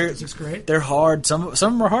teenagers, maybe in 6th grade. They're hard. Some of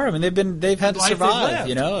them are hard. they've had to survive.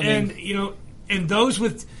 And those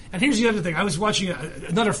with. And here's the other thing. I was watching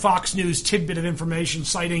another Fox News tidbit of information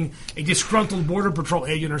citing a disgruntled Border Patrol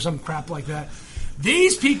agent or some crap like that.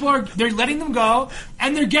 These people they're letting them go,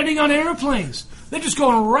 and they're getting on airplanes. They're just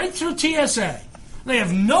going right through TSA. They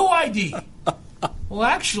have no ID. Well,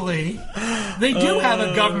 actually, they do have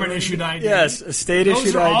a government-issued ID. Yes, a state-issued ID.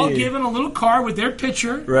 Those are all given a little card with their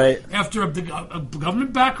picture after a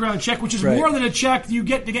government background check, which is more than a check you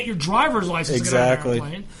get to get your driver's license to get on an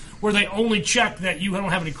airplane, where they only check that you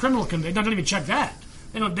don't have any criminal conviction. They don't even check that.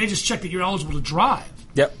 They just check that you're eligible to drive.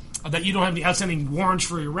 Yep. That you don't have the outstanding warrants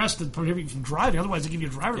for your arrest that prohibit you from driving. Otherwise, they give you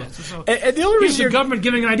a driver's license. So and the only reason the government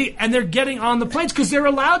giving an ID, and they're getting on the planes because they're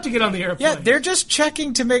allowed to get on the airplane. Yeah, they're just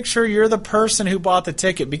checking to make sure you're the person who bought the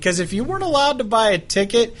ticket. Because if you weren't allowed to buy a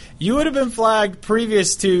ticket, you would have been flagged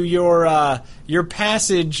previous to your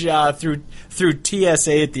passage through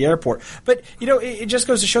TSA at the airport. But it just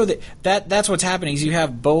goes to show that's what's happening. Is you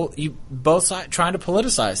have both sides trying to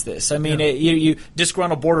politicize this. You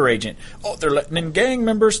disgruntled border agent. Oh, they're letting in gang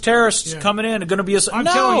members, terrorists coming in. Are going to be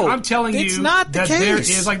I'm telling you, it's not the that case. There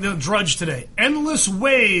is like the Drudge today. Endless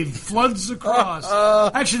wave floods across.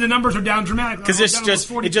 Actually, the numbers are down dramatically because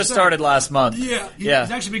it just started last month. Yeah.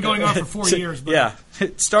 It's actually been going on for 4 years. But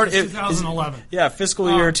it started 2011.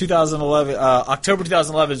 Fiscal year 2011. October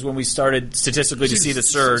 2011 is when we started statistically to see the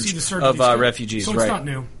surge of refugees. So it's not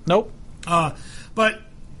new. Nope. But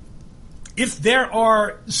if there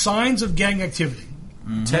are signs of gang activity,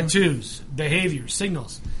 tattoos, behavior,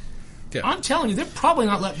 signals. Yeah. I'm telling you, they're probably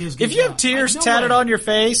not letting these If you have tears tatted on your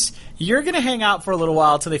face, you're going to hang out for a little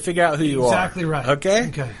while till they figure out who you are. Exactly right.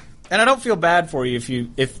 Okay? And I don't feel bad for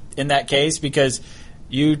you if in that case, because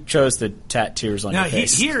you chose to tat tears on your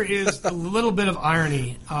face. Now, here is a little bit of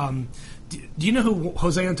irony. Do you know who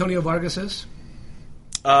Jose Antonio Vargas is?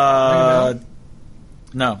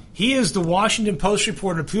 No. He is the Washington Post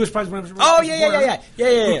reporter, Pulitzer Prize winner. Yeah.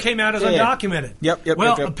 Who came out as undocumented. Yep.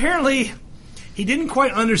 Well, apparently, he didn't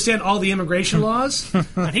quite understand all the immigration laws,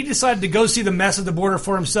 and he decided to go see the mess at the border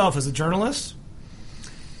for himself as a journalist.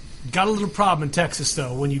 Got a little problem in Texas,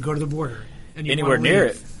 though, when you go to the border. And you anywhere near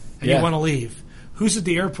it. And you want to leave. Who's at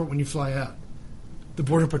the airport when you fly out? The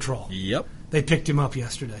Border Patrol. Yep. They picked him up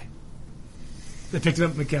yesterday. They picked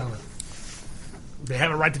him up in McAllen. They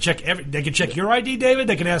have a right to check they can check your ID, David.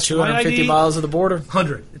 They can ask 250 miles of the border.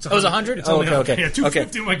 100. It's 100. Oh, it was 100? It's only 100. Okay. Yeah,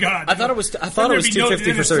 250. Oh my God! I thought it was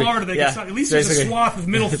 250 for certain. Florida. At least there's a swath of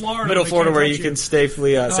Middle Florida. Middle Florida where you can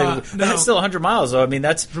safely. That's still 100 miles, though. I mean,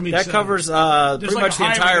 that covers pretty much the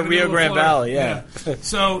entire Rio Grande Valley. Yeah.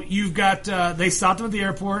 So you've got they stopped him at the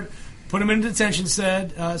airport, put him in a detention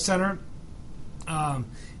center,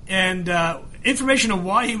 and information on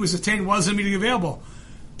why he was detained wasn't immediately available.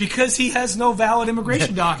 Because he has no valid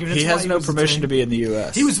immigration document. He has no permission to be in the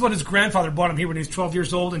U.S. He was what his grandfather brought him here when he was 12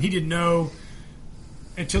 years old, and he didn't know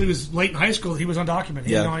until he was late in high school he was undocumented.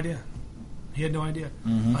 He had no idea.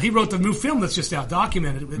 Mm-hmm. He wrote the new film that's just out,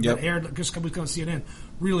 documented, that aired just a couple weeks ago on CNN.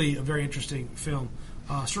 Really a very interesting film.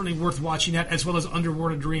 Certainly worth watching that, as well as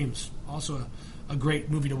Underwater Dreams. Also a great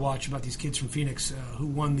movie to watch about these kids from Phoenix who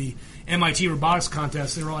won the MIT robotics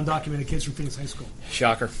contest. They were all undocumented kids from Phoenix High School.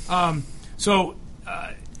 Shocker.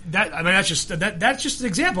 That's just an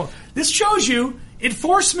example. This shows you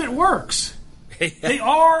enforcement works. They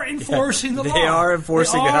are enforcing the law. They are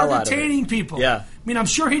enforcing the hell out of it. They are detaining people. Yeah. I mean, I'm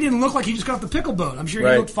sure he didn't look like he just got off the pickle boat. I'm sure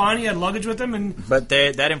he looked fine. He had luggage with him, but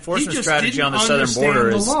that enforcement strategy on the southern border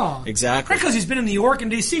is exactly because he's been in New York and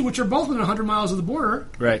D.C., which are both within 100 miles of the border.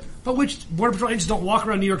 Right. But which Border Patrol agents don't walk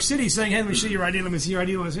around New York City saying, "Hey, let me see your ID. Let me see your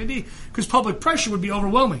ID. Let me see your ID," because public pressure would be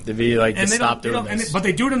overwhelming. To be like, stop doing this. But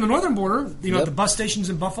they do it in the northern border. At the bus stations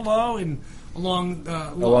in Buffalo and along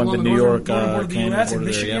the New York border of the U.S. and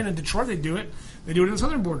Michigan and Detroit. They do it. They do it in the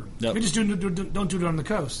southern border. Yep. We just don't do it on the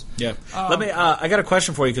coast. Yeah. I got a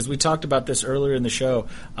question for you because we talked about this earlier in the show.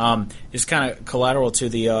 It's kind of collateral to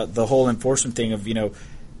the whole enforcement thing of the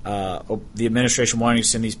administration wanting to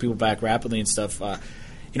send these people back rapidly and stuff.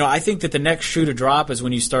 I think that the next shoe to drop is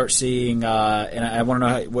when you start seeing, and I want to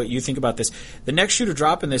know what you think about this. The next shoe to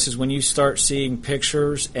drop in this is when you start seeing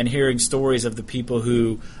pictures and hearing stories of the people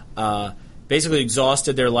who basically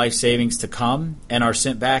exhausted their life savings to come and are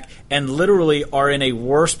sent back and literally are in a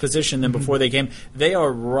worse position than before they came. They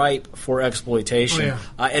are ripe for exploitation.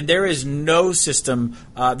 And there is no system,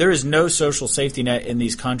 there is no social safety net in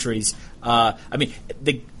these countries.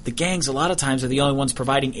 The gangs a lot of times are the only ones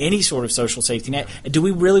providing any sort of social safety net. Do we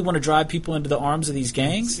really want to drive people into the arms of these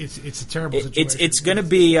gangs? It's a terrible situation. It's going to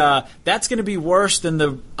be that's going to be worse than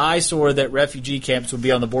the eyesore that refugee camps would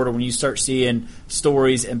be on the border when you start seeing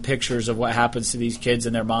stories and pictures of what happens to these kids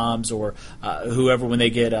and their moms or whoever when they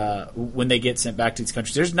get sent back to these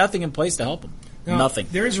countries. There's nothing in place to help them. Now, nothing.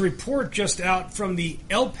 There is a report just out from the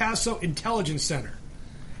El Paso Intelligence Center,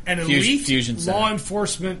 an elite Fusion law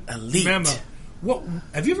enforcement memo. What,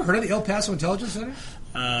 have you ever heard of the El Paso Intelligence Center?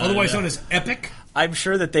 Otherwise known as EPIC? I'm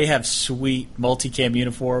sure that they have sweet multicam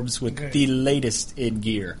uniforms with the latest in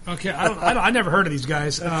gear. Okay, I never heard of these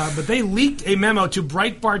guys, but they leaked a memo to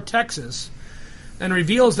Breitbart, Texas, and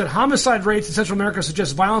reveals that homicide rates in Central America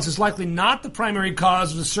suggest violence is likely not the primary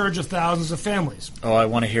cause of the surge of thousands of families. Oh, I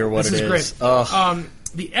want to hear what it is. This is great.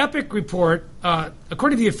 The EPIC report,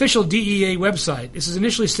 according to the official DEA website, this is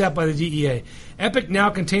initially set by the DEA. EPIC now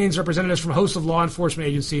contains representatives from a host of law enforcement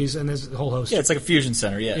agencies, and there's a whole host. Yeah, it's like a fusion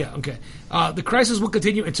center, Yeah, okay. The crisis will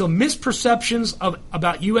continue until misperceptions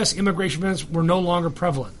about U.S. immigration events were no longer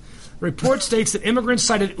prevalent. The report states that immigrants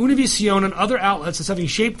cited Univision and other outlets as having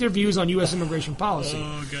shaped their views on U.S. immigration policy.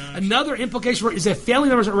 Oh, gosh. Another implication is that family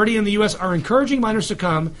members already in the U.S. are encouraging minors to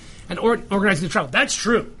come and organizing the travel. That's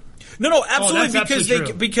true. No,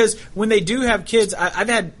 absolutely, because when they do have kids, I've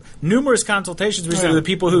had numerous consultations recently with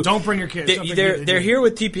people who don't bring your kids. They're here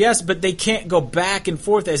with TPS, but they can't go back and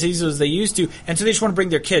forth as easily as they used to, and so they just want to bring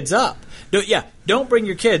their kids up. Don't bring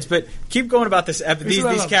your kids, but keep going about this.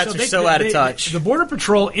 These cats are so out of touch. The Border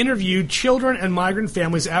Patrol interviewed children and migrant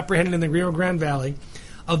families apprehended in the Rio Grande Valley.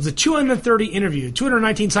 Of the 230 interviewed,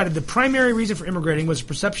 219 cited the primary reason for immigrating was the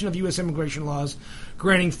perception of U.S. immigration laws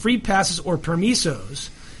granting free passes or permisos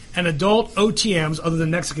and adult OTMs other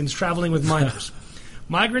than Mexicans traveling with minors.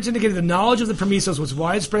 Migrants indicated the knowledge of the permisos was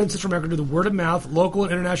widespread in Central America through the word of mouth, local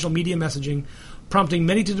and international media messaging, prompting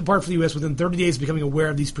many to depart from the U.S. within 30 days, becoming aware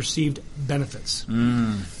of these perceived benefits.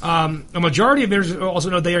 A majority of members also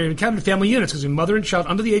know they are encountered family units because a mother and child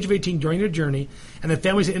under the age of 18 during their journey, and the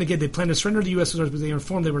families indicate they plan to surrender to the U.S. because they are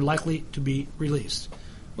informed they were likely to be released.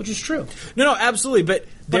 Which is true. No, absolutely. But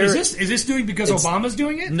is this doing because Obama's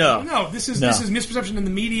doing it? No. This is misperception in the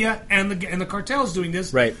media and the cartels doing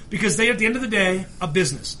this. Right. Because they, at the end of the day, a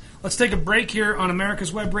business. Let's take a break here on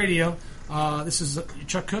America's Web Radio. This is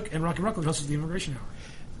Chuck Cook and Rocky Ruckland, hosts of the Immigration Hour.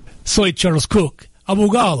 Soy Charles Cook,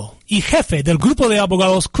 abogado y jefe del grupo de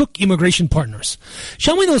abogados Cook Immigration Partners.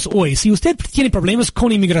 Llámenos hoy si usted tiene problemas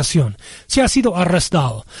con inmigración, si ha sido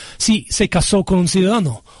arrestado, si se casó con un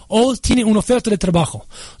ciudadano o tiene una oferta de trabajo.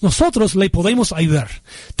 Nosotros le podemos ayudar.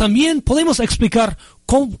 También podemos explicar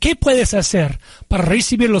qué puedes hacer para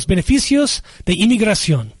recibir los beneficios de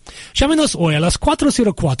inmigración. Llámenos hoy a las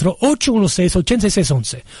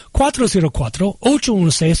 404-816-8611,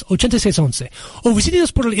 404-816-8611, o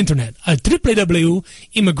visítenos por el internet a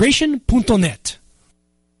www.immigration.net.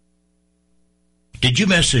 Did you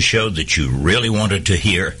miss a show that you really wanted to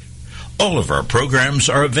hear? All of our programs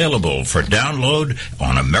are available for download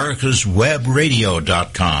on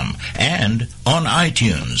americaswebradio.com and on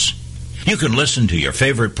iTunes. You can listen to your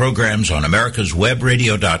favorite programs on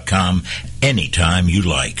americaswebradio.com anytime you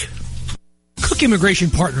like. Cook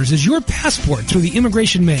Immigration Partners is your passport through the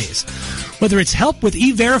immigration maze. Whether it's help with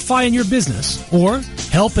E-Verify in your business, or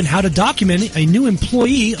help in how to document a new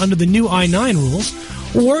employee under the new I-9 rules,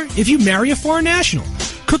 or if you marry a foreign national,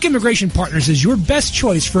 Cook Immigration Partners is your best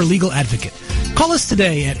choice for a legal advocate. Call us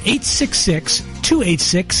today at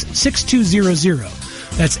 866-286-6200.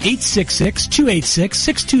 That's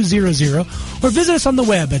 866-286-6200, or visit us on the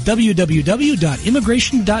web at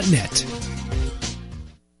www.immigration.net.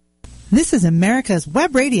 This is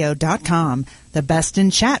americaswebradio.com, the best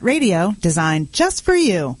in chat radio designed just for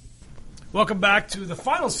you. Welcome back to the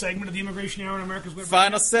final segment of the Immigration Hour on America's Web Radio.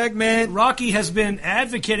 Final segment. Rocky has been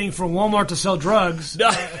advocating for Walmart to sell drugs.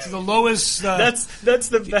 It's the lowest. That's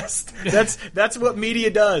the best. That's what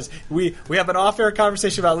media does. We have an off-air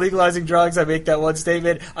conversation about legalizing drugs. I make that one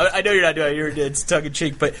statement. I know you're not doing it. It's tongue in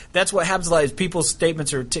cheek, but that's what happens a lot. Is people's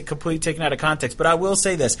statements are completely taken out of context. But I will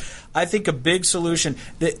say this: I think a big solution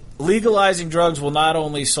that legalizing drugs will not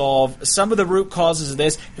only solve some of the root causes of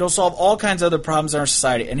this, it'll solve all kinds of other problems in our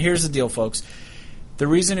society. And here's the deal, folks. The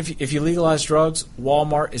reason if you legalize drugs,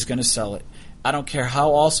 Walmart is going to sell it. I don't care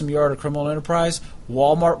how awesome you are at a criminal enterprise,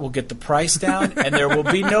 Walmart will get the price down, and there will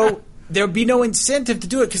be no incentive to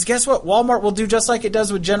do it. Because guess what? Walmart will do just like it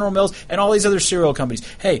does with General Mills and all these other cereal companies.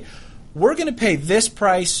 Hey, we're going to pay this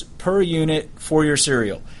price per unit for your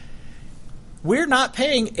cereal. We're not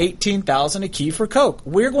paying $18,000 a key for Coke.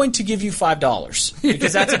 We're going to give you $5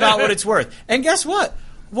 because that's about what it's worth. And guess what?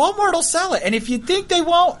 Walmart will sell it. And if you think they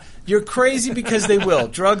won't, you're crazy because they will.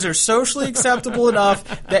 Drugs are socially acceptable enough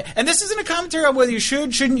that, and this isn't a commentary on whether you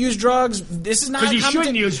shouldn't use drugs. This is not because you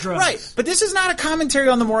shouldn't use drugs, right? But this is not a commentary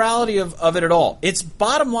on the morality of it at all. Its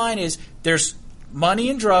bottom line is there's money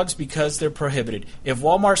in drugs because they're prohibited. If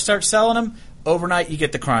Walmart starts selling them overnight, you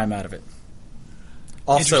get the crime out of it.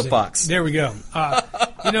 Off soapbox. There we go.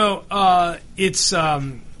 It's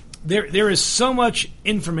there is so much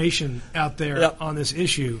information out there on this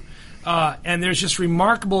issue. And there's just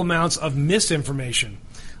remarkable amounts of misinformation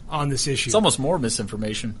on this issue. It's almost more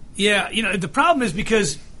misinformation. Yeah, the problem is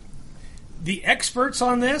because the experts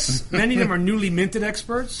on this, many of them are newly minted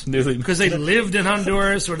experts. Because they lived in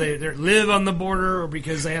Honduras or they live on the border or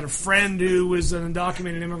because they had a friend who was an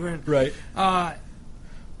undocumented immigrant. Right.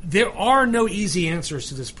 There are no easy answers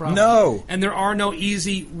to this problem. No. And there are no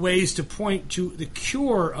easy ways to point to the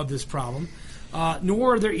cure of this problem.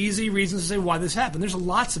 Nor are there easy reasons to say why this happened. There's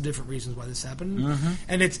lots of different reasons why this happened,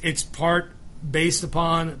 and it's part based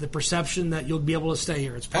upon the perception that you'll be able to stay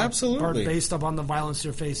here. It's part based upon the violence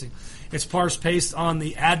they're facing. It's part based on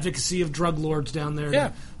the advocacy of drug lords down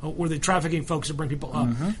there, or the trafficking folks to bring people up.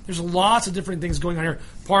 There's lots of different things going on here.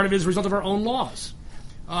 Part of it is a result of our own laws.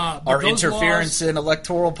 Our interference in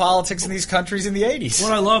electoral politics in these countries in the 80s.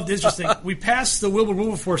 What I loved is just we passed the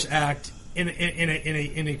Wilbur-Wilberforce Act in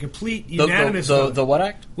a complete unanimous vote. The what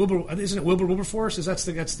act? Isn't it Wilbur-Wilberforce? That's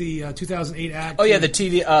the 2008 act. Oh yeah, the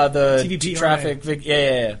TVPRA. Traffic.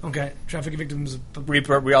 Yeah. Okay, Traffic Victims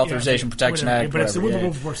Reauthorization Protection Act. But it's the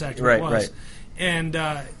Wilbur-Wilberforce Act. Right. And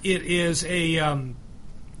it is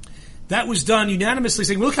that was done unanimously,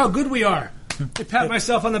 saying, "Look how good we are." I pat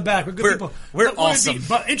myself on the back. We're good people. We're awesome.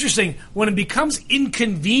 But interesting, when it becomes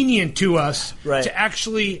inconvenient to us to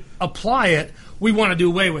actually apply it, we want to do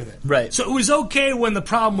away with it. Right. So it was okay when the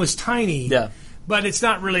problem was tiny. Yeah. But it's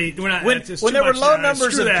not really. We're not. When there were low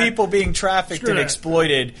numbers of people being trafficked and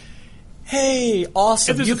exploited, hey,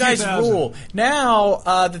 awesome, you guys rule. Now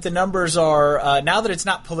that the numbers are, now that it's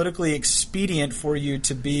not politically expedient for you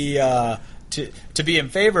to be to be in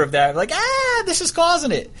favor of that, like, this is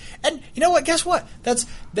causing it. And you know what? Guess what?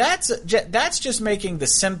 That's just making the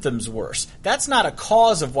symptoms worse. That's not a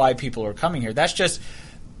cause of why people are coming here. That's just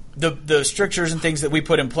the strictures and things that we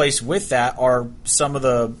put in place with that are some of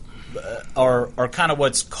the are kind of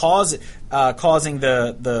what's causing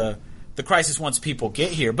the crisis once people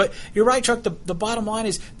get here. But you're right, Chuck. The bottom line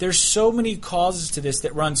is there's so many causes to this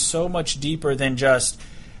that run so much deeper than just.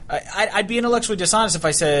 I'd be intellectually dishonest if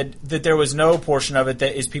I said that there was no portion of it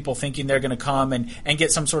that is people thinking they're going to come and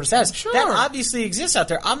get some sort of status. Sure. That obviously exists out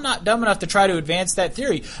there. I'm not dumb enough to try to advance that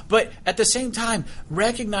theory. But at the same time,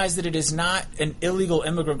 recognize that it is not an illegal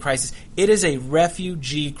immigrant crisis. It is a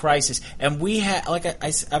refugee crisis. And we have, like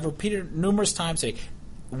I've repeated numerous times today,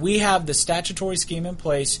 we have the statutory scheme in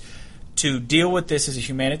place to deal with this as a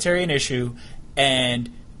humanitarian issue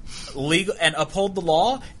and legal and uphold the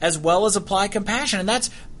law as well as apply compassion. And that's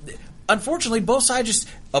unfortunately both sides just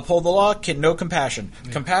uphold the law, no compassion.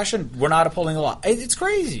 Yeah. Compassion, we're not upholding the law. It's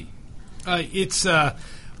crazy. It's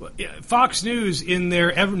Fox News in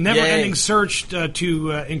their never-ending search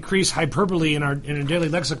to increase hyperbole in our daily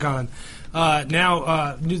lexicon.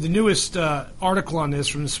 Now the newest article on this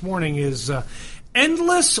from this morning is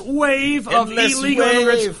endless wave of illegal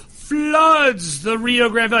immigrants floods the Rio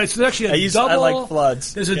Grande Valley. So there's actually I like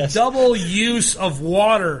floods. There's a double use of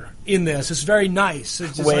water in this. It's very nice.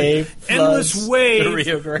 It's just endless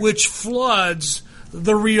wave which floods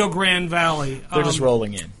the Rio Grande Valley. They're just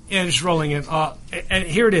rolling in. Yeah, just rolling in. And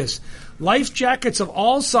here it is. Life jackets of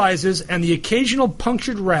all sizes and the occasional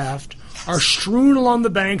punctured raft are strewn along the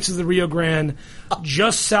banks of the Rio Grande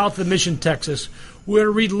just south of Mission, Texas, where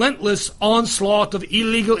a relentless onslaught of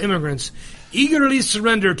illegal immigrants eagerly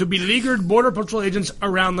surrender to beleaguered Border Patrol agents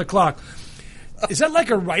around the clock. Is that like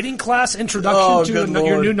a writing class introduction to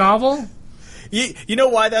your new novel? You know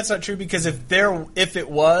why that's not true? Because if it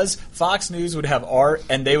was, Fox News would have art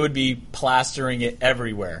and they would be plastering it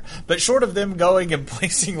everywhere. But short of them going and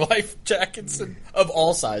placing life jackets of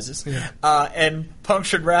all sizes and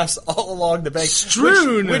punctured rafts all along the bank,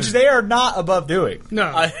 strewn, which they are not above doing.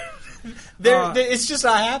 No. It's just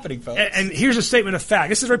not happening, folks. And here's a statement of fact.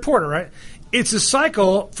 This is a reporter, right? It's a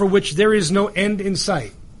cycle for which there is no end in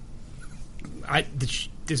sight.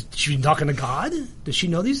 Is she talking to God? Does she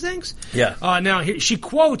know these things? Yeah. Now, she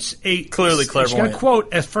quotes clearly clairvoyant. She's going to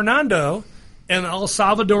quote a Fernando, an El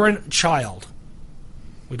Salvadoran child.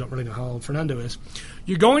 We don't really know how old Fernando is.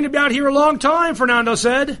 You're going to be out here a long time, Fernando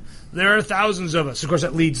said. There are thousands of us. Of course,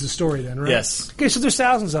 that leads the story then, right? Yes. Okay, so there's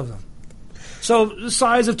thousands of them. So the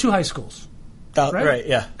size of 2 high schools. Right,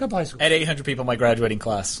 yeah. A couple high schools. And 800 people in my graduating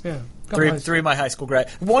class. Yeah. Three of my high school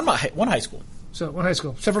one high school. So one high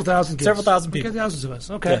school. Several thousand kids. Several thousand people. Okay, thousands of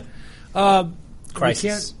us. Okay. Yeah.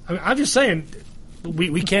 Crisis. I'm just saying,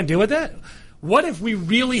 we can't deal with that. What if we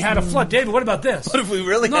really had a flood? David, what about this? What if we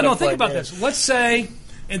really had a flood? No, think about this. Let's say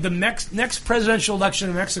in the next presidential election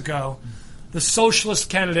in Mexico, the socialist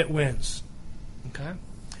candidate wins. Okay?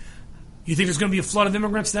 You think there's going to be a flood of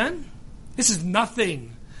immigrants then? This is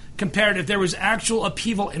nothing compared if there was actual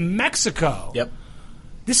upheaval in Mexico. Yep.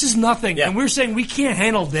 This is nothing. Yeah. And we're saying we can't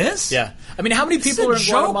handle this? Yeah. I mean, how many people are in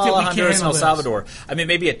Guatemala, Honduras, and El Salvador? I mean,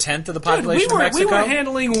 maybe a tenth of the population of Mexico? We were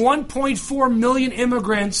handling 1.4 million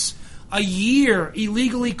immigrants a year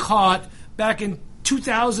illegally caught back in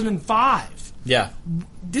 2005. Yeah.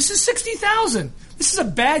 This is 60,000. This is a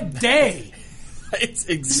bad day. This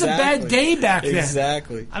is a bad day back then.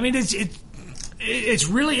 Exactly. I mean, it's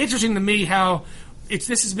really interesting to me how this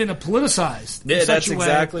has been politicized. Yeah, that's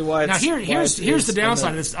exactly why. Now here's the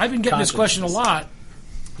downside of this. I've been getting this question a lot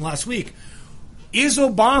last week. Is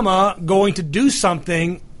Obama going to do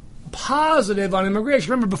something positive on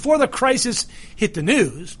immigration? Remember, before the crisis hit the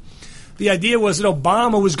news, the idea was that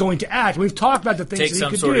Obama was going to act. We've talked about the things that he could do.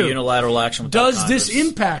 Take some sort of unilateral action. Does this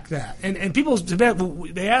impact that? And people,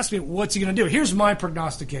 they ask me, what's he going to do? Here's my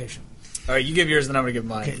prognostication. All right, you give yours and I'm going to give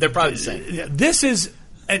mine. Okay. They're probably the same. This is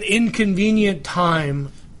an inconvenient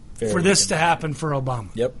time for this to happen for Obama.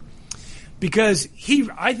 Yep. Because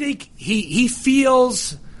I think he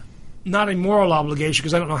feels not a moral obligation,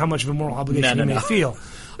 because I don't know how much of a moral obligation he may feel.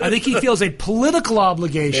 I think he feels a political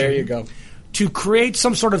obligation. There you go. To create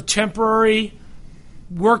some sort of temporary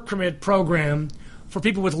work permit program for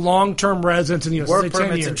people with long-term residence in the U.S. Work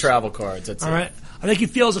permits and travel cards. That's all right. I think he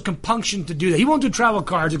feels a compunction to do that. He won't do travel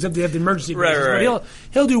cards except they have the emergency basis. Right. But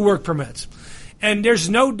he'll do work permits. And there's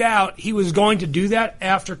no doubt he was going to do that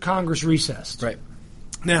after Congress recessed. Right.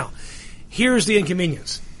 Now, Here's the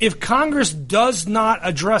inconvenience. If Congress does not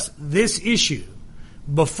address this issue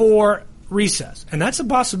before recess, and that's a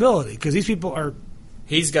possibility because these people are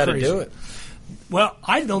He's got to do it. Well,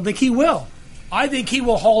 I don't think he will. I think he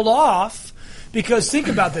will hold off because think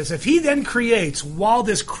about this. If he then creates, while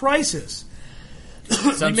this crisis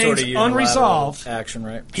Some remains sort of unilateral unresolved action,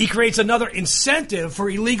 right? he creates another incentive for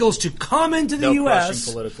illegals to come into the They'll crush U.S.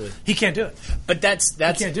 him politically. He can't do it. But that's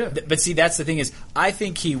He can't do it. But see, that's the thing is, I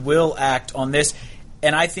think he will act on this,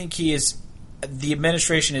 and I think he is. The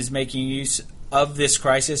administration is making use of this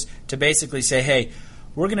crisis to basically say, "Hey,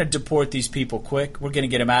 we're going to deport these people quick. We're going to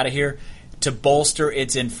get them out of here." To bolster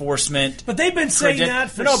its enforcement. But they've been saying that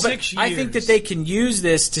for 6 years. I think that they can use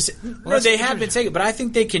this to... No, they have been saying it, but I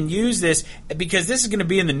think they can use this because this is going to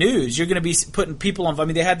be in the news. You're going to be putting people on... I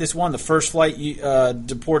mean, they had this one, the first flight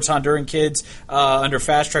deports Honduran kids under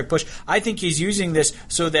fast-track push. I think he's using this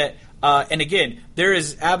so that... and again, there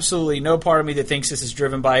is absolutely no part of me that thinks this is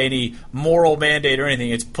driven by any moral mandate or anything.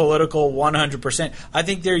 It's political 100%. I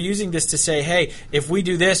think they're using this to say, hey, if we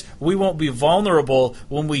do this, we won't be vulnerable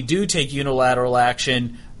when we do take unilateral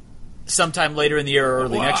action sometime later in the year or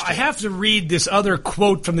early next year. I have to read this other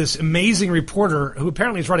quote from this amazing reporter who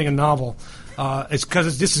apparently is writing a novel. It's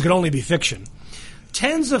because this could only be fiction.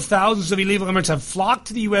 Tens of thousands of illegal immigrants have flocked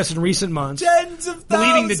to the U.S. in recent months, Tens of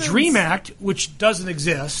believing the thousands! DREAM Act, which doesn't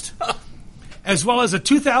exist, as well as a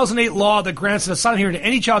 2008 law that grants an asylum hearing to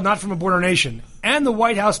any child not from a border nation, and the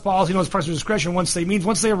White House policy knows president's discretion once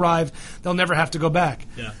they arrive, they'll never have to go back.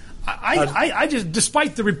 Yeah. I just,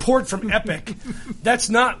 despite the report from Epic, that's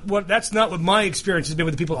not what my experience has been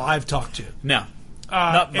with the people I've talked to. No.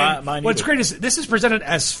 Not mine what's either. great is this is presented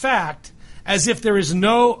as fact, as if there is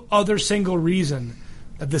no other single reason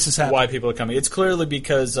that this is happening. Why people are coming. It's clearly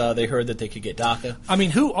because they heard that they could get DACA. I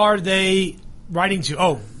mean, who are they writing to?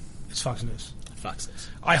 Oh, it's Fox News. Fox News.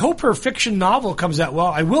 I hope her fiction novel comes out well.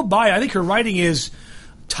 I will buy it. I think her writing is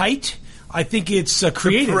tight. I think it's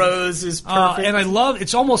creative. The prose is perfect. And I love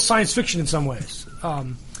it's almost science fiction in some ways.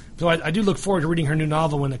 So I do look forward to reading her new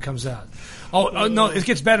novel when it comes out. No, it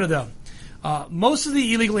gets better, though. Most of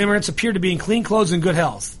the illegal immigrants appear to be in clean clothes and good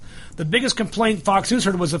health. The biggest complaint Fox News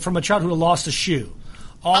heard was from a child who lost a shoe.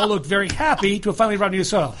 All looked very happy to have finally arrived in the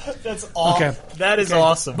soil. That's awesome. Okay. That is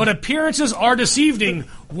awesome. But appearances are deceiving,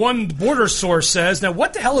 one border source says. Now,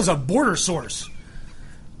 what the hell is a border source?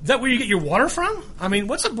 Is that where you get your water from? I mean,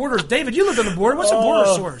 what's a border? David, you lived on the border. What's a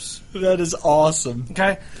border source? That is awesome.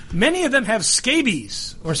 Okay. Many of them have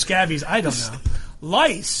scabies or scabies, I don't know.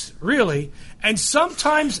 Lice, really, and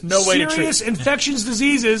sometimes serious infectious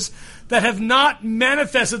diseases that have not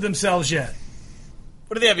manifested themselves yet.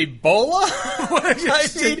 What do they have, Ebola? I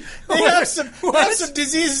mean, they have some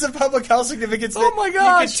diseases of public health significance that my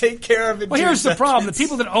gosh. you can take care of in 2 Well, here's the seconds. problem. The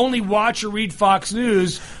people that only watch or read Fox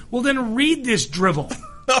News will then read this drivel.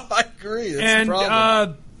 I agree. That's And the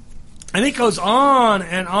problem. and it goes on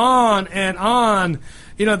and on and on.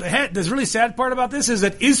 You know, the really sad part about this is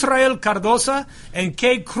that Israel Cardosa and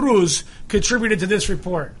Kay Cruz contributed to this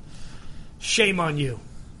report. Shame on you.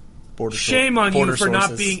 Shame on you for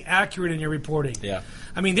not being accurate in your reporting. Yeah.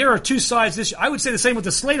 I mean, there are two sides. I would say the same with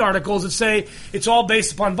the Slate articles that say it's all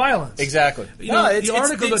based upon violence. Exactly. You know, the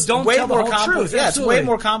articles that don't tell the whole truth. Yeah, Absolutely. it's way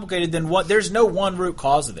more complicated than what. There's no one root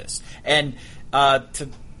cause of this. And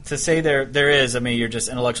to say there is, I mean, you're just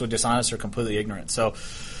intellectually dishonest or completely ignorant. So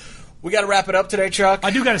we got to wrap it up today, Chuck. I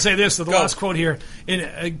do got to say this, the last quote here.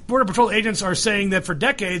 Border Patrol agents are saying that for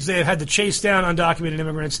decades they have had to chase down undocumented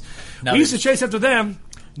immigrants. We used to chase after them.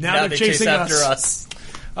 Now they're chasing after us.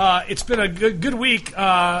 It's been a good week,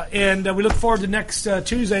 and we look forward to next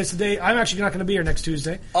Tuesday. It's the day I'm actually not going to be here next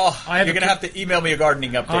Tuesday. You're going to have to email me a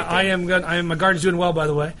gardening update. I am. My garden's doing well, by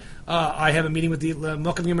the way. I have a meeting with the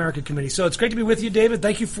Welcoming America Committee, so it's great to be with you, David.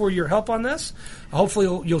 Thank you for your help on this. Hopefully,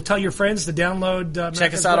 you'll tell your friends to download.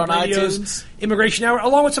 Check us out on iTunes, Immigration Hour,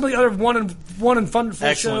 along with some of the other one and fun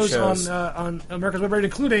shows shows on America's Web Radio,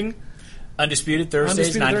 including Undisputed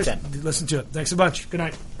Thursdays 9 to 10. Listen to it. Thanks a bunch. Good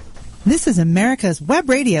night. This is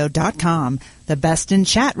America'sWebRadio.com, the best in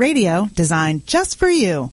chat radio designed just for you.